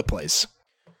 All over the place.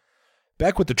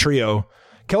 Back with the trio,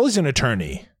 Kelly's an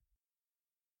attorney.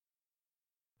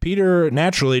 Peter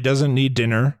naturally doesn't need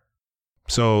dinner.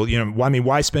 So,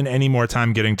 why spend any more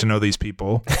time getting to know these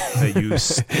people that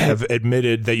you have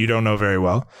admitted that you don't know very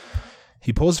well?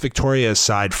 He pulls Victoria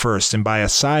aside first, and by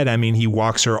aside, I mean he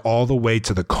walks her all the way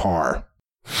to the car.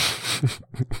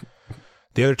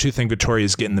 The other two think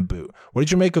Victoria's getting the boot. What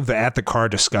did you make of the at the car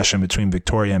discussion between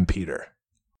Victoria and Peter?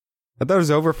 I thought it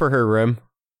was over for her, Rim.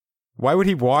 Why would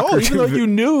he walk her even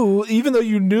though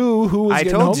you knew who was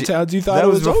getting hometowns, you thought that it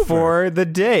was before over. the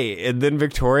date, and then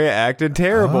Victoria acted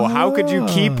terrible. How could you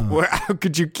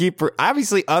keep?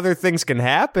 Obviously, other things can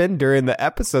happen during the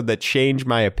episode that change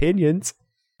my opinions.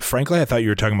 Frankly, I thought you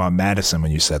were talking about Madison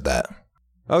when you said that.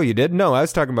 Oh, you did? No, I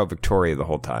was talking about Victoria the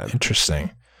whole time.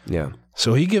 Interesting. Yeah.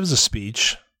 So he gives a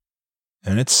speech,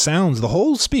 and the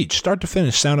whole speech, start to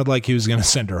finish, sounded like he was going to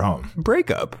send her home.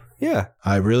 Breakup. Yeah.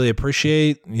 I really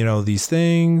appreciate, these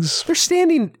things. They're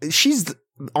standing, she's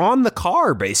on the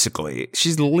car, basically.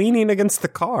 She's leaning against the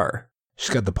car.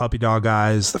 She's got the puppy dog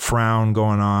eyes, the frown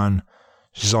going on.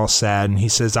 She's all sad, and he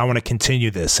says, I want to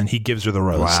continue this, and he gives her the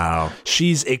rose. Wow.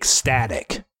 She's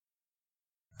ecstatic.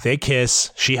 They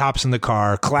kiss. She hops in the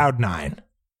car. Cloud 9.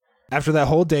 After that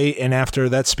whole date and after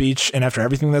that speech and after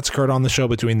everything that's occurred on the show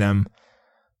between them,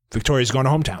 Victoria's going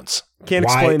to hometowns. Can't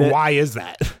explain it. Why is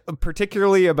that?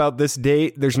 Particularly about this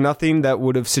date, there's nothing that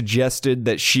would have suggested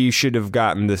that she should have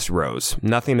gotten this rose.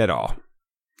 Nothing at all.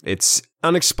 It's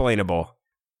unexplainable.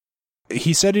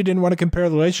 He said he didn't want to compare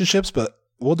the relationships, but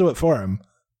we'll do it for him.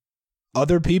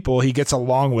 Other people he gets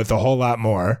along with a whole lot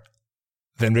more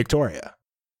than Victoria.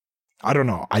 I don't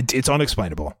know. It's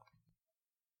unexplainable.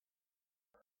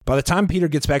 By the time Peter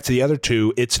gets back to the other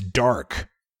two, it's dark.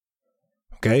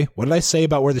 Okay? What did I say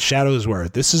about where the shadows were?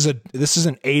 This is an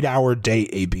 8-hour date,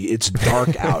 AB. It's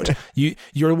dark out.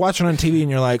 You're watching on TV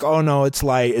and you're like, oh no, it's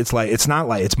light. It's light. It's not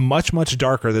light. It's much, much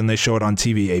darker than they show it on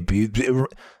TV, AB.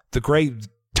 The great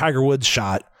Tiger Woods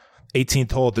shot,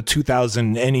 18th hole at the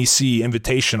 2000 NEC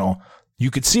Invitational. You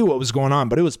could see what was going on,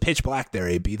 but it was pitch black there,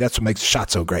 AB. That's what makes the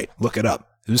shot so great. Look it up.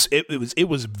 It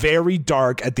was very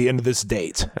dark at the end of this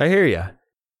date. I hear you.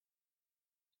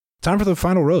 Time for the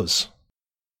final rose.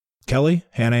 Kelly,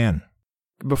 Hannah Ann.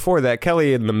 Before that,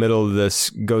 Kelly in the middle of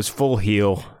this goes full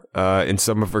heel in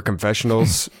some of her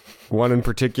confessionals. One in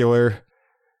particular.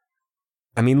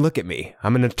 I mean, look at me.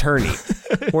 I'm an attorney.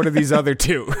 What are these other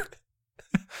two?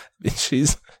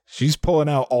 She's pulling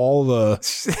out all the...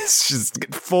 It's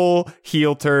just full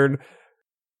heel turn.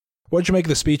 What'd you make of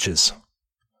the speeches?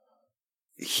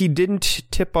 He didn't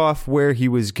tip off where he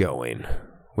was going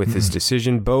with his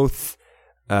decision. Both...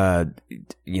 and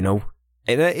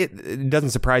it doesn't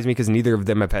surprise me because neither of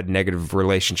them have had negative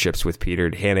relationships with Peter,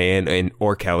 Hannah Ann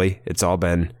or Kelly. It's all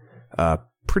been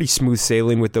pretty smooth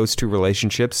sailing with those two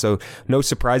relationships, so no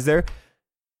surprise there.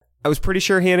 I was pretty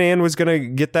sure Hannah Ann was going to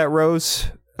get that rose.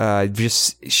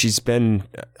 She's been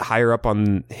higher up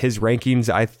on his rankings,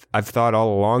 I've thought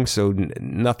all along, so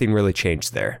nothing really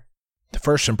changed there. The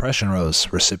first impression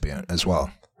rose recipient as well.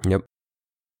 Yep.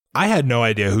 I had no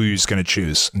idea who he was going to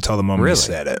choose until the moment he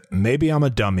said it. Maybe I'm a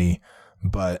dummy,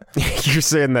 but... You're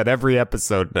saying that every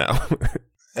episode now.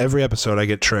 Every episode I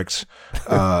get tricked.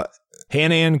 Hannah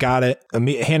Ann got it.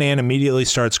 Hannah Ann immediately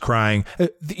starts crying.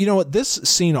 You know what? This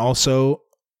scene also,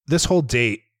 this whole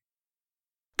date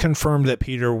confirmed that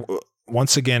Peter,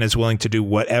 once again, is willing to do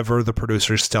whatever the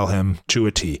producers tell him to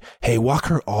a T. Hey, walk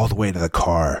her all the way to the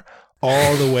car.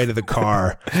 All the way to the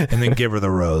car and then give her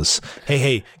the rose.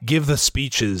 Hey, give the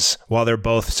speeches while they're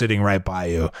both sitting right by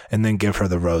you and then give her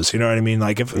the rose. You know what I mean?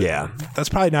 Like, that's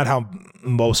probably not how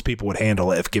most people would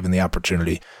handle it if given the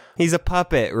opportunity. He's a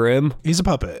puppet, Rim. He's a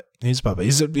puppet. He's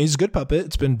a good puppet.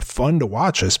 It's been fun to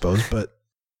watch, I suppose. But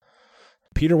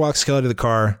Peter walks Kelly to the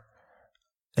car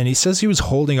and he says he was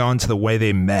holding on to the way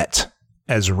they met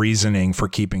as reasoning for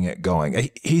keeping it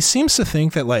going. He seems to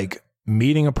think that, like,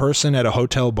 meeting a person at a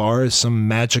hotel bar is some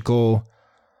magical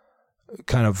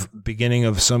kind of beginning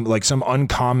of some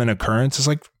uncommon occurrence. It's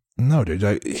like, no,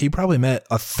 dude, he probably met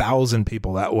 1,000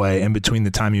 people that way in between the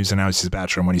time he was announced his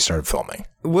Bachelor and when he started filming.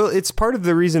 Well, it's part of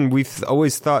the reason we've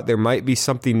always thought there might be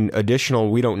something additional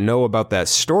we don't know about that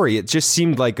story. It just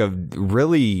seemed like a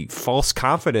really false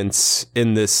confidence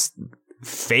in this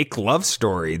fake love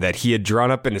story that he had drawn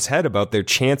up in his head about their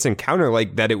chance encounter,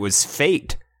 like that it was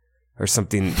fate. Or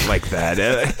something like that.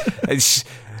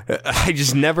 I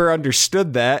just never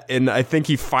understood that, and I think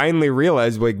he finally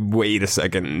realized, like, wait a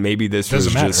second, maybe this was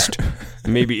just...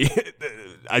 Maybe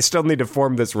I still need to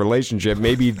form this relationship.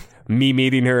 Maybe me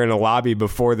meeting her in a lobby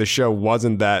before the show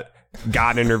wasn't that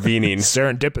God intervening.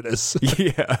 Serendipitous.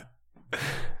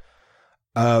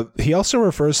 Yeah. He also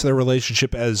refers to their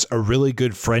relationship as a really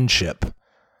good friendship.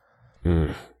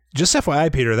 Just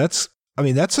FYI, Peter, that's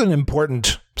an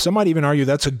important... Some might even argue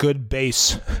that's a good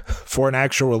base for an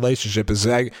actual relationship. Is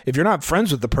that if you're not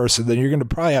friends with the person, then you're going to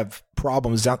probably have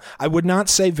problems down. I would not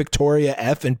say Victoria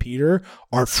F and Peter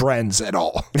are friends at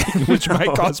all, which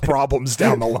might cause problems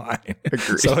down the line.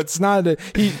 Agreed. So it's not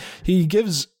he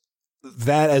gives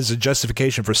that as a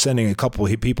justification for sending a couple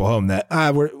of people home that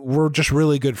we're just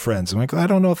really good friends. I'm like, I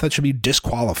don't know if that should be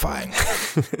disqualifying.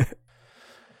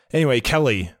 Anyway,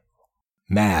 Kelly,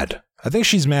 mad. I think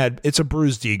she's mad. It's a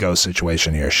bruised ego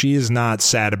situation here. She is not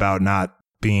sad about not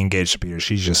being engaged to Peter.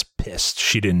 She's just pissed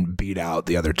she didn't beat out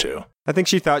the other two. I think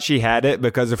she thought she had it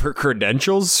because of her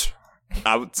credentials.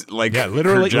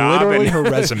 Literally her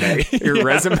resume. Her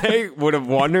resume would have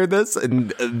won her this,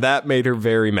 and that made her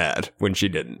very mad when she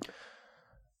didn't.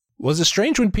 Was it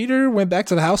strange when Peter went back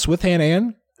to the house with Hannah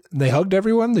Ann? They hugged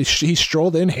everyone. He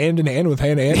strolled in hand with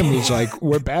Hannah Ann and was like,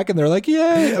 "We're back," and they're like,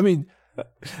 "Yay!" I mean,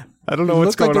 I don't know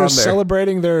what's going on there. They're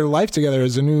celebrating their life together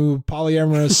as a new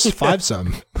polyamorous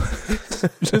fivesome.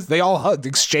 They all hugged,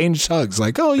 exchanged hugs.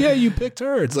 Like, "Oh yeah, you picked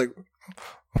her." It's like,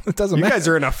 it doesn't matter. You guys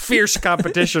are in a fierce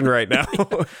competition right now.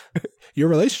 Your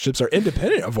relationships are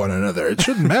independent of one another. It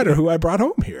shouldn't matter who I brought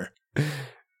home here.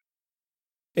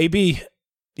 AB,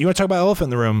 you want to talk about Elephant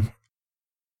in the Room?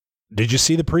 Did you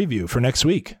see the preview for next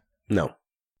week? No.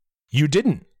 You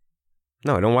didn't?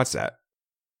 No, I don't watch that.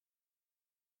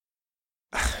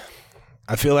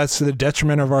 I feel that's to the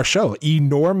detriment of our show.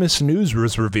 Enormous news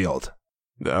was revealed.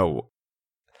 Oh.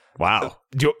 Wow.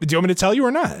 Do you want me to tell you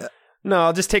or not? No,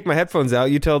 I'll just take my headphones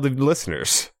out. You tell the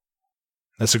listeners.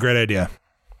 That's a great idea.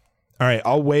 All right,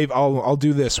 I'll wave. I'll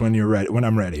do this when you're ready. When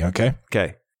I'm ready, okay?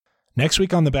 Okay. Next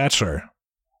week on The Bachelor,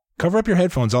 cover up your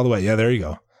headphones all the way. Yeah, there you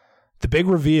go. The big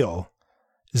reveal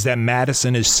is that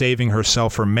Madison is saving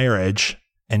herself for marriage,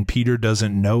 and Peter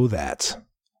doesn't know that.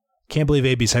 Can't believe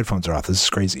AB's headphones are off. This is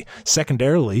crazy.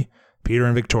 Secondarily, Peter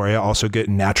and Victoria also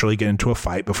naturally get into a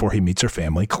fight before he meets her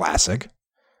family. Classic.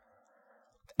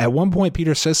 At one point,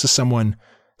 Peter says to someone,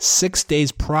 6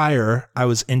 days prior, I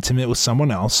was intimate with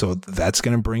someone else, so that's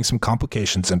going to bring some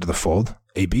complications into the fold.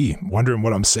 AB, wondering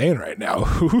what I'm saying right now.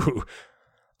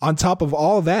 On top of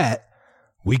all that,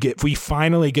 we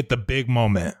finally get the big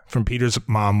moment from Peter's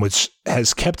mom, which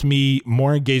has kept me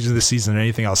more engaged in the season than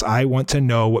anything else. I want to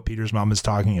know what Peter's mom is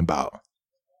talking about.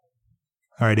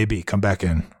 All right, AB, come back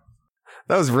in.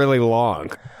 That was really long.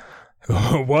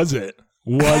 Was it?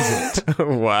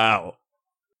 Wow.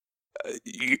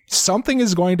 Something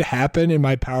is going to happen in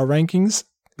my power rankings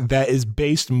that is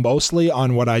based mostly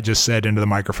on what I just said into the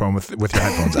microphone with your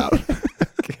headphones out.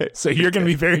 Okay. So you're going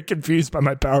to be very confused by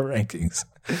my power rankings.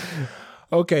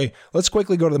 Okay, let's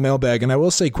quickly go to the mailbag. And I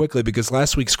will say quickly because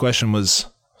last week's question was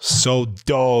so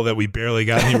dull that we barely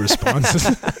got any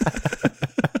responses.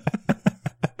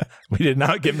 We did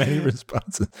not get many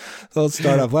responses. So let's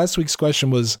start off. Last week's question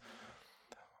was,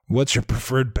 what's your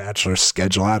preferred Bachelor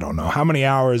schedule? I don't know. How many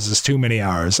hours is too many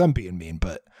hours? I'm being mean,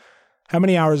 but how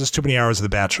many hours is too many hours of The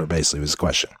Bachelor, basically, was the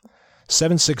question.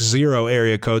 760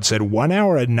 area code said 1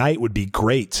 hour a night would be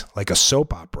great, like a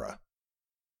soap opera.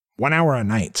 1 hour a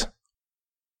night.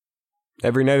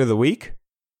 Every night of the week?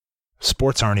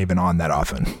 Sports aren't even on that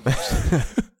often.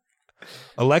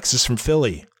 Alexis from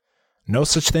Philly. No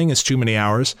such thing as too many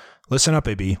hours. Listen up,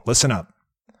 AB. Listen up.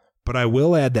 But I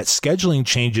will add that scheduling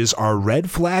changes are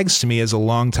red flags to me as a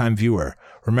longtime viewer.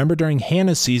 Remember during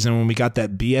Hannah's season when we got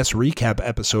that BS recap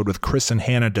episode with Chris and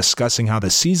Hannah discussing how the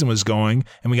season was going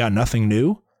and we got nothing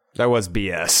new? That was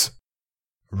BS.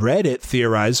 Reddit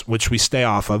theorized, which we stay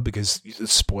off of because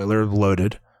spoiler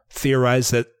loaded,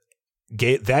 theorized that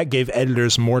gave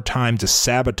editors more time to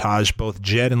sabotage both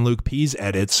Jed and Luke P's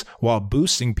edits while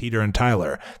boosting Peter and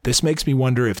Tyler. This makes me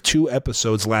wonder if 2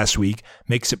 episodes last week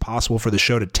makes it possible for the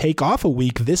show to take off a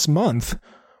week this month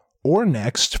or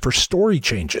next for story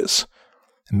changes.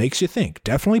 It makes you think.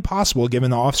 Definitely possible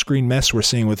given the off-screen mess we're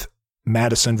seeing with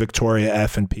Madison, Victoria,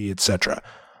 F and P, etc.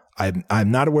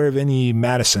 I'm not aware of any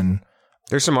Madison.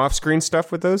 There's some off-screen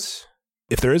stuff with those?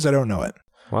 If there is, I don't know it.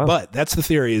 Wow. But that's the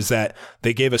theory, is that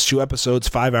they gave us 2 episodes,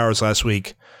 5 hours last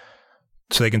week,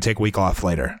 so they can take a week off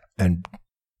later and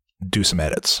do some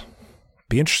edits.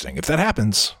 Be interesting. If that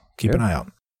happens, keep an eye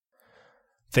out.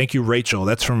 Thank you, Rachel.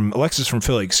 That's from Alexis from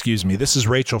Philly, excuse me. This is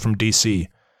Rachel from DC.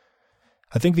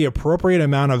 I think the appropriate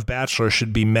amount of Bachelor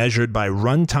should be measured by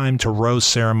runtime to rose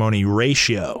ceremony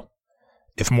ratio.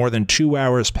 If more than 2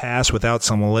 hours pass without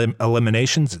some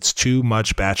eliminations, it's too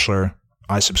much Bachelor.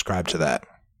 I subscribe to that.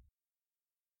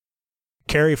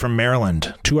 Carrie from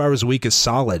Maryland, 2 hours a week is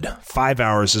solid. 5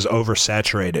 hours is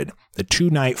oversaturated. The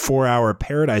 2-night, 4-hour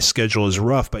Paradise schedule is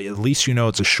rough, but at least you know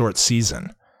it's a short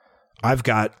season. I've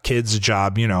got kids, a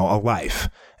job, a life,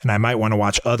 and I might want to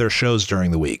watch other shows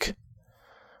during the week.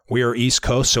 We are East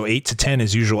Coast, so 8 to 10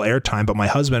 is usual airtime, but my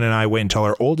husband and I wait until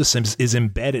our oldest is in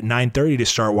bed at 9:30 to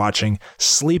start watching.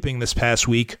 Sleeping this past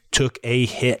week took a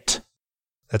hit.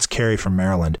 That's Carrie from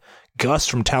Maryland. Gus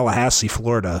from Tallahassee,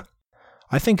 Florida.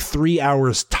 I think 3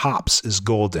 hours tops is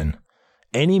golden.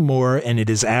 Any more, and it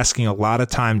is asking a lot of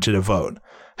time to devote.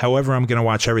 However, I'm going to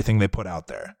watch everything they put out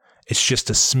there. It's just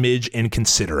a smidge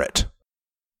inconsiderate.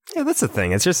 Yeah, that's the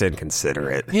thing. It's just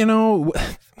inconsiderate. You know,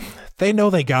 they know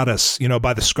they got us,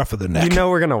 by the scruff of the neck. You know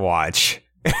we're going to watch.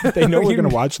 They know we're going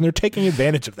to watch, and they're taking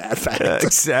advantage of that fact.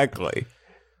 Exactly.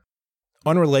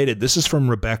 Unrelated, this is from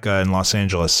Rebecca in Los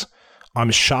Angeles.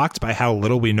 I'm shocked by how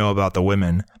little we know about the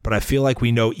women, but I feel like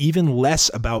we know even less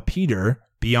about Peter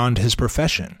beyond his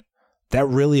profession. That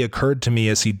really occurred to me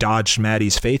as he dodged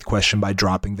Maddie's faith question by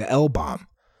dropping the L-bomb.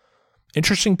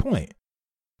 Interesting point.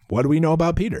 What do we know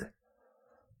about Peter?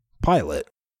 Pilot.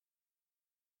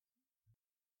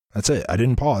 That's it. I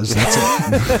didn't pause.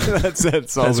 That's it.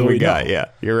 That's all we got. Yeah,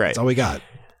 you're right. That's all we got.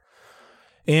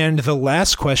 And the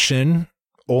last question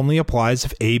only applies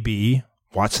if AB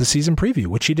watched the season preview,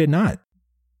 which he did not.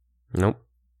 Nope.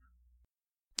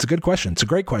 It's a good question. It's a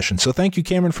great question. So thank you,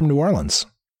 Cameron from New Orleans,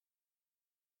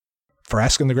 for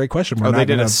asking the great question. They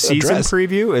did a season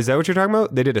preview? Is that what you're talking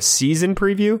about? They did a season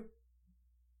preview?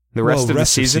 The rest of the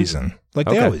season? Like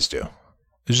they always do.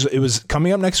 It was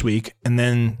coming up next week, and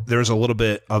then there's a little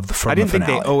bit of the I didn't think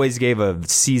they always gave a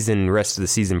rest of the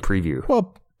season preview.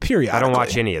 Well, periodically. I don't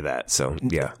watch any of that, so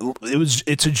yeah. It's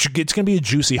going to be a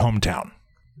juicy hometown.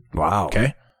 Wow.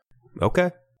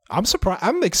 Okay. I'm surprised.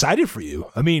 I'm excited for you.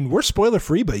 I mean, we're spoiler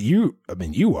free, but you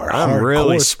are. I'm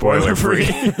really spoiler free.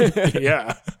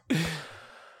 Yeah.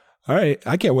 All right.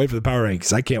 I can't wait for the power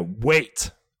rankings. I can't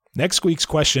wait. Next week's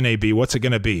question, AB, what's it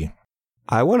going to be?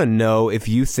 I want to know if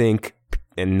you think,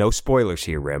 and no spoilers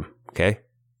here, Rim, okay?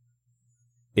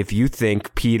 If you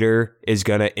think Peter is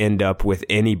going to end up with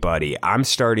anybody, I'm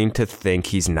starting to think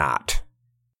he's not.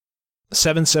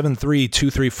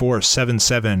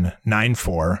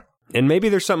 773-234-7794. And maybe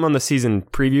there's something on the season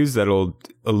previews that'll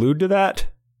allude to that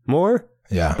more.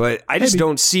 Yeah. But I just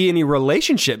don't see any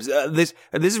relationships. This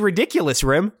is ridiculous,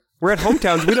 Rim. We're at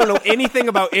hometowns. We don't know anything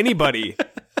about anybody.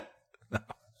 No.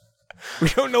 We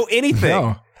don't know anything.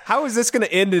 No. How is this going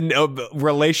to end in a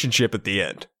relationship at the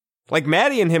end? Like,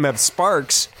 Maddie and him have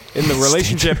sparks, and the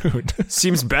relationship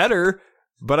seems better,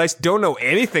 but I don't know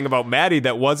anything about Maddie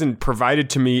that wasn't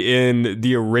provided to me in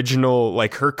the original,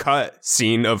 like, her cut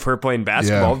scene of her playing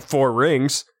basketball, 4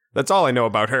 rings. That's all I know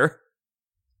about her.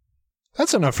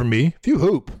 That's enough for me. If you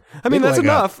hoop. I mean, that's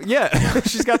enough. Yeah.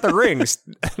 She's got the rings.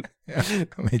 Yeah.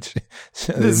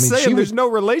 There's no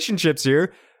relationships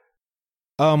here.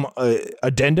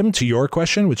 Addendum to your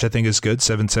question, which I think is good,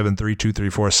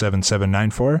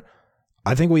 773-234-7794.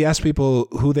 I think we asked people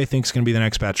who they think is going to be the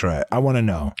next Bachelorette. I want to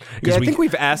know. Yeah, I think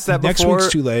we've asked that before. Next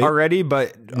week's too late already,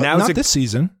 but now not this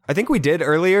season. I think we did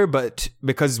earlier, but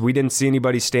because we didn't see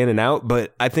anybody standing out.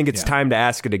 But I think it's time to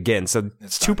ask it again. So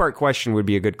it's 2-part question would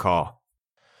be a good call.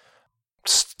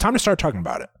 It's time to start talking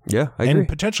about it. Yeah, I agree. And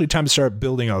potentially time to start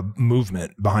building a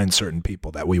movement behind certain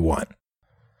people that we want.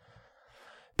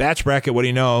 Batch bracket, what do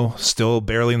you know? Still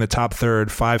barely in the top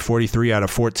third, 543 out of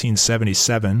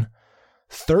 1477.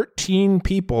 13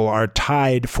 people are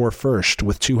tied for first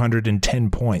with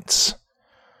 210 points.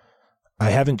 I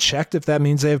haven't checked if that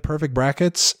means they have perfect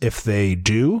brackets. If they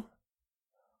do,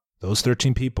 those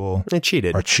 13 people are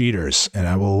cheaters, and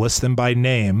I will list them by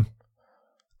name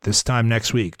this time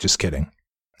next week. Just kidding.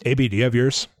 AB, do you have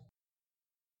yours?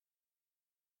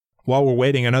 While we're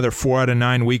waiting, another 4 out of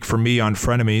 9 week for me on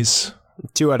Frenemies.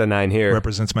 2 out of 9 here.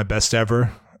 Represents my best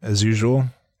ever, as usual.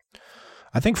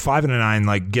 I think 5 out of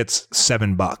 9 gets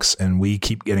 $7, and we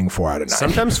keep getting 4 out of 9.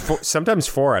 Sometimes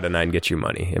 4 out of 9 gets you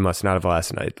money. It must not have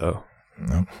last night, though.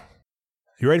 No.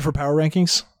 You ready for power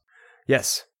rankings?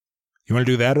 Yes. You want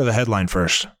to do that or the headline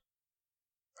first?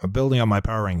 I'm building on my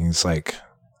power rankings like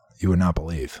you would not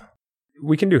believe.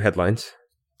 We can do headlines.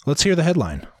 Let's hear the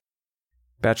headline.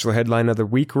 Bachelor headline of the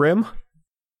week, Rim.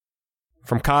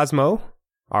 From Cosmo,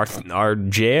 our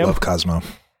jam. Love Cosmo.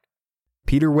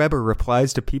 Peter Weber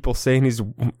replies to people saying he's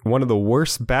one of the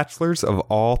worst bachelors of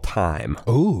all time.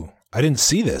 Ooh, I didn't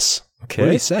see this. Okay. What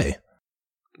did he say?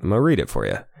 I'm going to read it for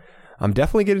you. I'm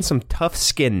definitely getting some tough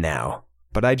skin now,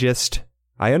 but I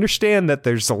understand that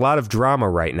there's a lot of drama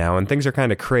right now and things are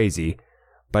kind of crazy,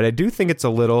 but I do think it's a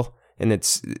little, and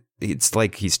it's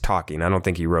like he's talking. I don't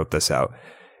think he wrote this out.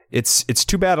 It's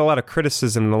too bad a lot of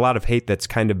criticism and a lot of hate that's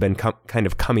kind of been kind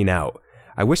of coming out.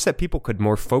 I wish that people could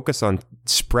more focus on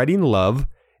spreading love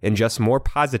and just more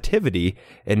positivity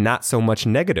and not so much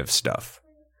negative stuff.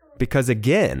 Because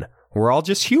again, we're all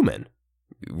just human.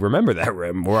 Remember that,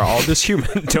 Rim. We're all just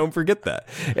human. Don't forget that.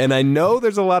 And I know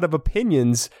there's a lot of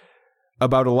opinions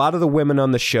about a lot of the women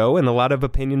on the show and a lot of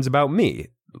opinions about me.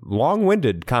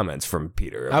 Long-winded comments from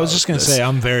Peter. I was just going to say,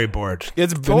 I'm very bored.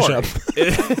 It's boring.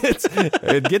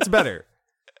 It gets better.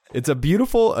 It's a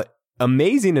beautiful,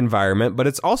 amazing environment, but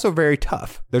it's also very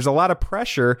tough. There's a lot of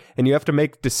pressure, and you have to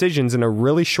make decisions in a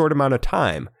really short amount of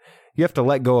time. You have to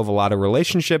let go of a lot of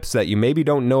relationships that you maybe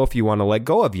don't know if you want to let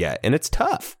go of yet, and it's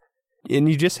tough. And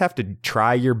you just have to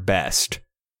try your best.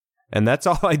 And that's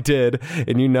all I did,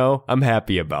 and I'm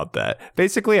happy about that.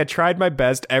 Basically, I tried my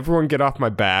best. Everyone get off my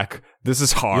back. This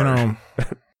is hard. I'm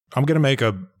going to make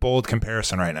a bold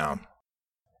comparison right now.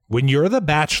 When you're the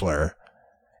Bachelor,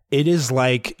 it is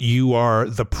like you are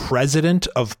the president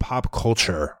of pop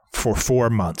culture for 4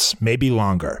 months, maybe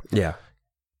longer. Yeah.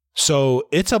 So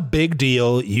it's a big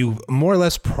deal. You more or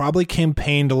less probably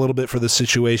campaigned a little bit for the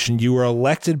situation. You were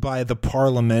elected by the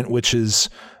parliament, which is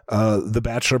the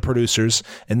Bachelor producers,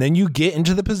 and then you get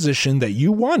into the position that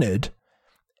you wanted.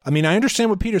 I mean, I understand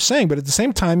what Peter's saying, but at the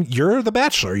same time, you're the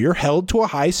Bachelor. You're held to a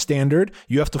high standard.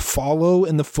 You have to follow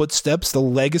in the footsteps, the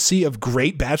legacy of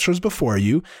great Bachelors before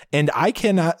you. And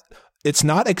it's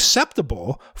not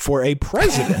acceptable for a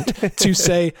president to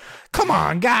say, come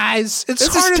on, guys, it's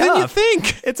harder than you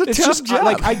think. It's a tough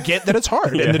job. I get that it's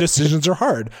hard and the decisions are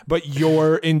hard, but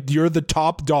you're the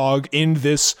top dog in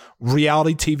this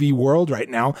reality TV world right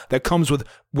now that comes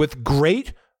with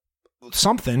great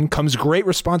something comes great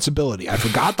responsibility. I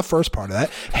forgot the first part of that.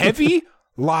 Heavy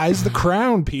lies the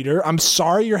crown, Peter. I'm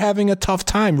sorry you're having a tough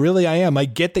time. Really, I am. I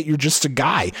get that you're just a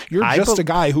guy. You're just a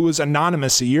guy who was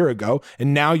anonymous a year ago,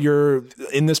 and now you're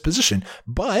in this position.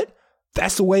 But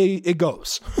that's the way it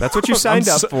goes. That's what you signed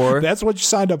up for. That's what you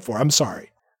signed up for. I'm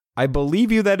sorry. I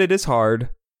believe you that it is hard,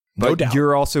 but no doubt.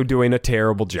 You're also doing a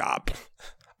terrible job.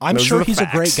 I'm sure he's a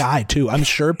great guy, too. I'm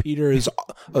sure Peter is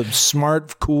a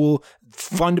smart, cool,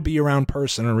 fun to be around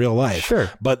person in real life.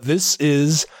 Sure. But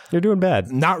you're doing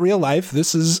bad. Not real life.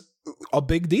 This is a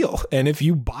big deal. And if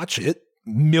you botch it,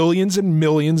 millions and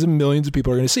millions and millions of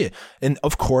people are going to see it. And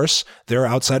of course, there are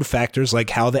outside factors like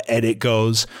how the edit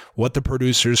goes, what the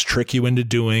producers trick you into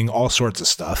doing, all sorts of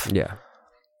stuff. Yeah.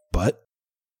 But,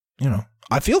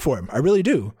 I feel for him. I really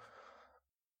do.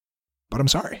 But I'm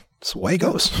sorry. It's the way it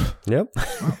goes. Yep.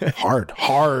 Hard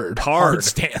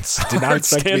stance. Did not Hard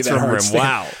expect to be stance that from hard him.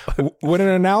 stance. Wow. When an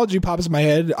analogy pops in my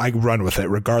head, I run with it,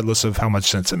 regardless of how much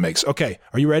sense it makes. Okay.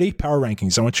 Are you ready? Power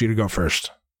rankings. I want you to go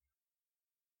first.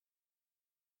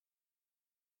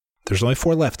 There's only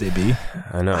 4 left, AB.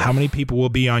 I know. How many people will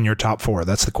be on your top 4?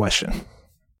 That's the question.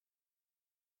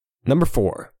 Number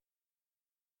 4.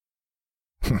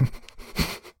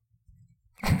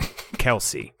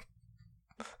 Kelsey.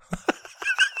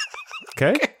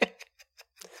 Okay.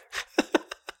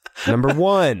 Number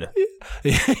 1.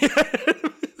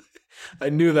 I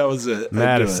knew that was it.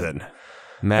 Madison.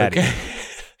 Maddie. Okay.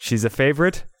 She's a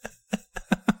favorite.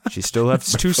 She still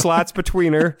has 2 slots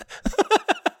between her.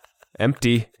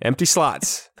 Empty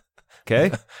slots.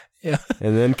 Okay. Yeah.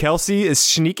 And then Kelsey is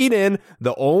sneaking in.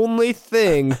 The only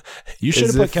thing you should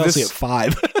have put Kelsey at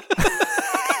 5.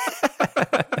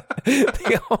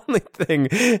 The only thing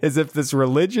is if this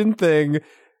religion thing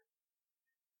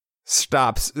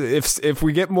stops. If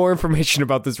we get more information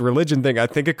about this religion thing, I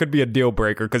think it could be a deal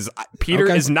breaker because Peter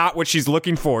is not what she's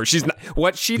looking for. She's not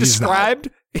what she described.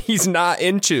 He's not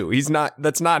into. He's not.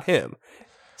 That's not him.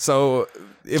 So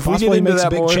if we get into that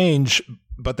big change,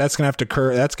 but that's gonna have to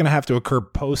occur. That's gonna have to occur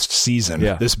post season.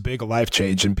 Yeah. This big life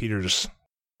change in Peter's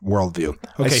worldview.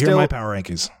 Okay, here are my power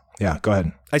rankings. Yeah, go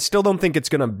ahead. I still don't think it's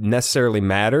going to necessarily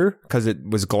matter because it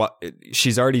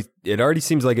already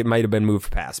seems like it might have been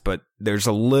moved past, but there's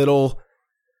a little,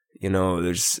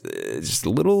 there's just a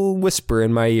little whisper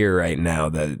in my ear right now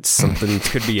that something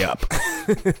could be up.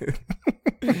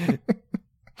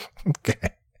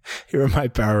 Okay. Here are my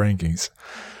power rankings.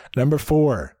 Number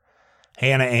 4,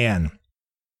 Hannah Ann.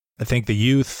 I think the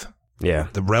youth,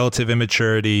 the relative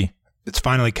immaturity, it's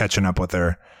finally catching up with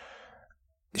her.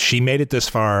 She made it this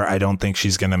far. I don't think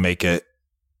she's going to make it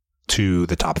to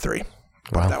the top 3.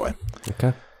 Put it that way.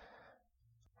 Okay.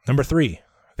 Number 3,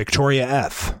 Victoria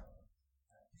F.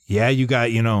 Yeah, you got,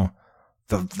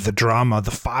 the drama,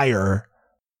 the fire.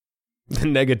 The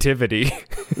negativity.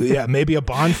 Yeah, maybe a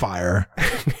bonfire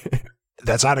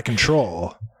that's out of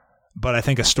control. But I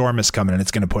think a storm is coming and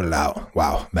it's going to put it out.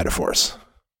 Wow, metaphors.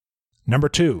 Number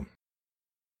 2,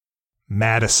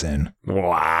 Madison.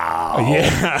 Wow.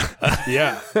 Yeah.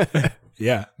 Yeah.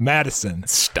 Yeah. Madison.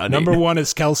 Stunning. Number 1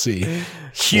 is Kelsey.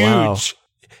 Huge.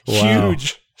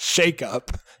 Huge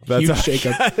shakeup. Huge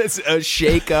shakeup. That's a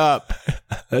shakeup.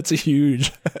 That's a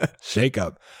huge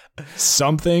shakeup.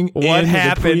 Something What in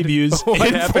happened? the previews.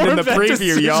 What happened in the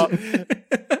preview, y'all?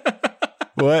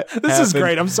 What? This is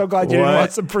great. I'm so glad you didn't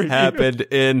watch the preview. What happened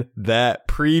in that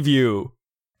preview?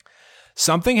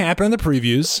 Something happened in the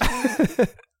previews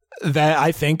that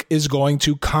I think is going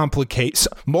to complicate.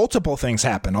 Multiple things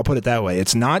happen. I'll put it that way.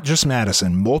 It's not just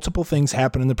Madison. Multiple things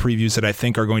happen in the previews that I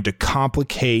think are going to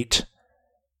complicate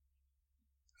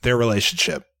their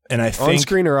relationship. And I think On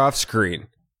screen or off screen?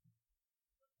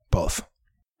 both.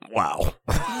 Wow.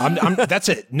 That's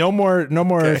it. No more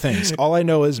things. All I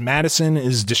know is Madison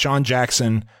is Deshaun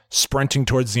Jackson sprinting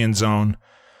towards the end zone.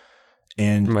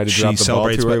 And Might have she dropped the ball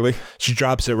celebrates too early. She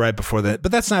drops it right before that.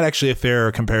 But that's not actually a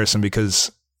fair comparison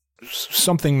because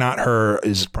something not her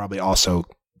is probably also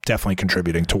definitely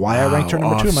contributing to why I ranked her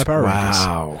number 2 in my power rankings.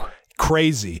 Wow.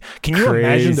 Crazy. Can you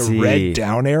imagine the red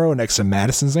down arrow next to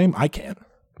Madison's name? I can't.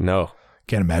 No.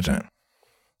 Can't imagine it.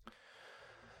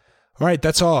 All right,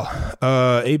 that's all.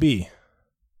 AB,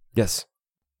 Yes.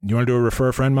 you want to do a refer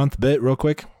a friend month bit real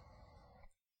quick?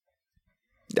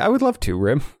 I would love to,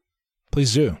 Rim.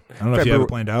 Please do. I don't know if you have it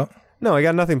planned out. No, I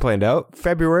got nothing planned out.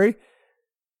 February.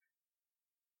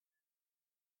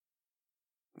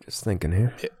 Just thinking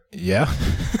here. Yeah.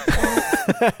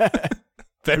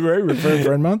 February, refer a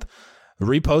friend month.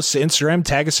 Repost to Instagram,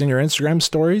 tag us in your Instagram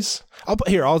stories.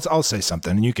 I'll say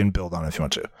something and you can build on it if you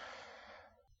want to.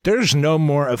 There's no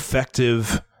more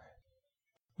effective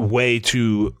way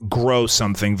to grow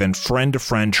something than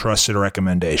friend-to-friend trusted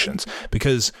recommendations,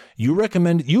 because you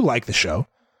like the show,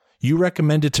 you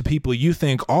recommend it to people you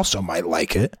think also might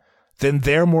like it, then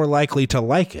they're more likely to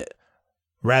like it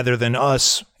rather than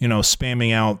us,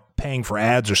 spamming out, paying for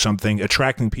ads or something,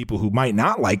 attracting people who might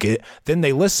not like it. Then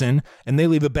they listen and they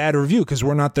leave a bad review because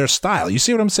we're not their style. You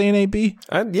see what I'm saying, AB?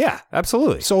 Yeah,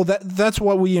 absolutely. So that's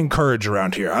what we encourage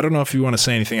around here. I don't know if you want to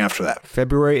say anything after that.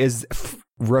 February is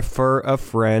Refer a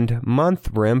Friend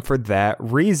month, Rim, for that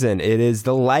reason. It is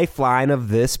the lifeline of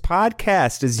this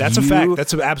podcast. That's a fact.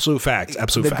 That's an absolute fact.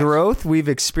 Absolute fact. The growth we've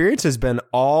experienced has been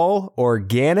all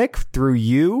organic through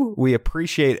you. We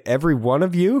appreciate every one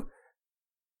of you.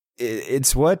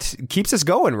 It's what keeps us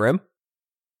going, Rim.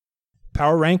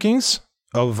 Power rankings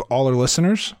of all our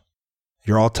listeners,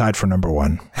 you're all tied for number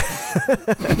 1.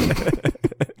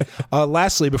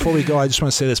 Lastly, before we go, I just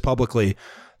want to say this publicly.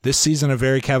 This season of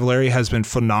Very Cavallari has been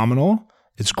phenomenal.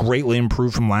 It's greatly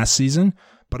improved from last season,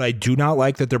 but I do not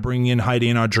like that they're bringing in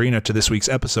Heidi and Audrina to this week's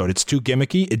episode. It's too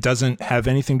gimmicky. It doesn't have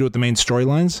anything to do with the main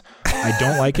storylines. I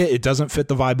don't like it. It doesn't fit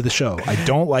the vibe of the show. I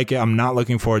don't like it. I'm not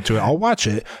looking forward to it. I'll watch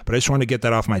it, but I just want to get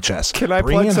that off my chest. Can I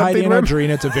bring plug in something, Heidi and Rim?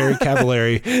 Audrina to Very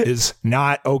Cavallari is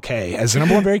not okay. As the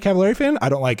number 1 Very Cavallari fan, I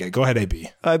don't like it. Go ahead, AB.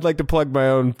 I'd like to plug my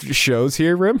own shows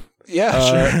here, Rim.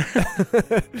 Yeah,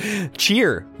 sure.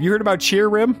 Cheer. You heard about Cheer,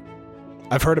 Rim?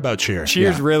 I've heard about Cheer.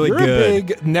 Cheer's really You're good. You're a big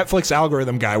Netflix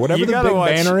algorithm guy. Whatever the big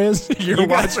banner is, you're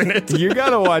watching it. You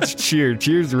gotta watch Cheer.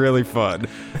 Cheer's really fun.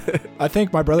 I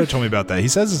think my brother told me about that. He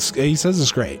says it's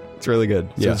great. It's really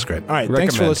good. Yeah, it's great. All right,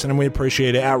 thanks for listening. We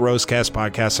appreciate it. At Rosecast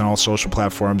Podcast on all social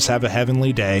platforms. Have a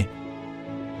heavenly day.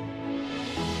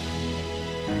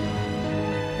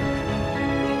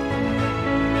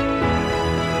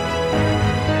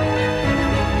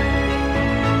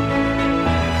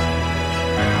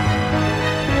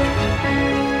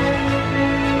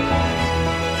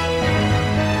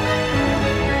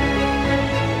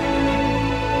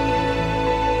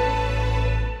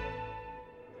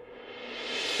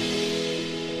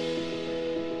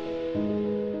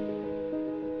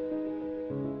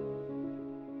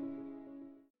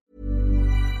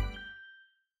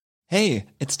 Hey,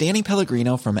 it's Danny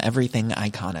Pellegrino from Everything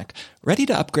Iconic. Ready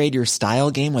to upgrade your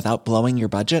style game without blowing your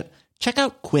budget? Check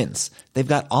out Quince. They've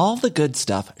got all the good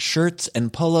stuff, shirts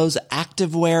and polos,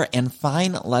 activewear, and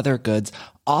fine leather goods,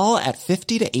 all at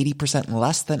 50 to 80%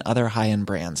 less than other high-end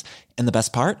brands. And the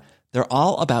best part? They're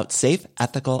all about safe,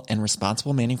 ethical, and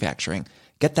responsible manufacturing.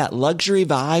 Get that luxury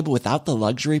vibe without the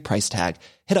luxury price tag.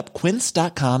 Hit up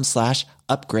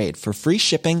quince.com/upgrade for free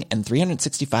shipping and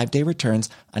 365-day returns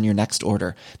on your next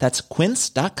order. That's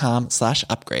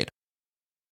quince.com/upgrade.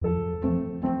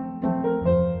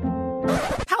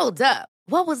 Hold up.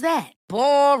 What was that?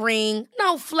 Boring.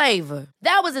 No flavor.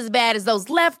 That was as bad as those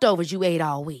leftovers you ate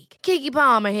all week. Keke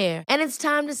Palmer here. And it's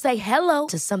time to say hello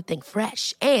to something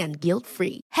fresh and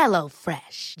guilt-free. Hello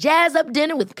Fresh. Jazz up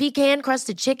dinner with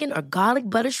pecan-crusted chicken or garlic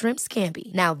butter shrimp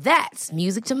scampi. Now that's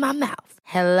music to my mouth.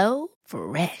 Hello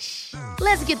Fresh.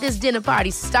 Let's get this dinner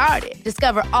party started.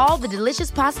 Discover all the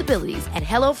delicious possibilities at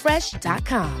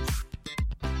HelloFresh.com.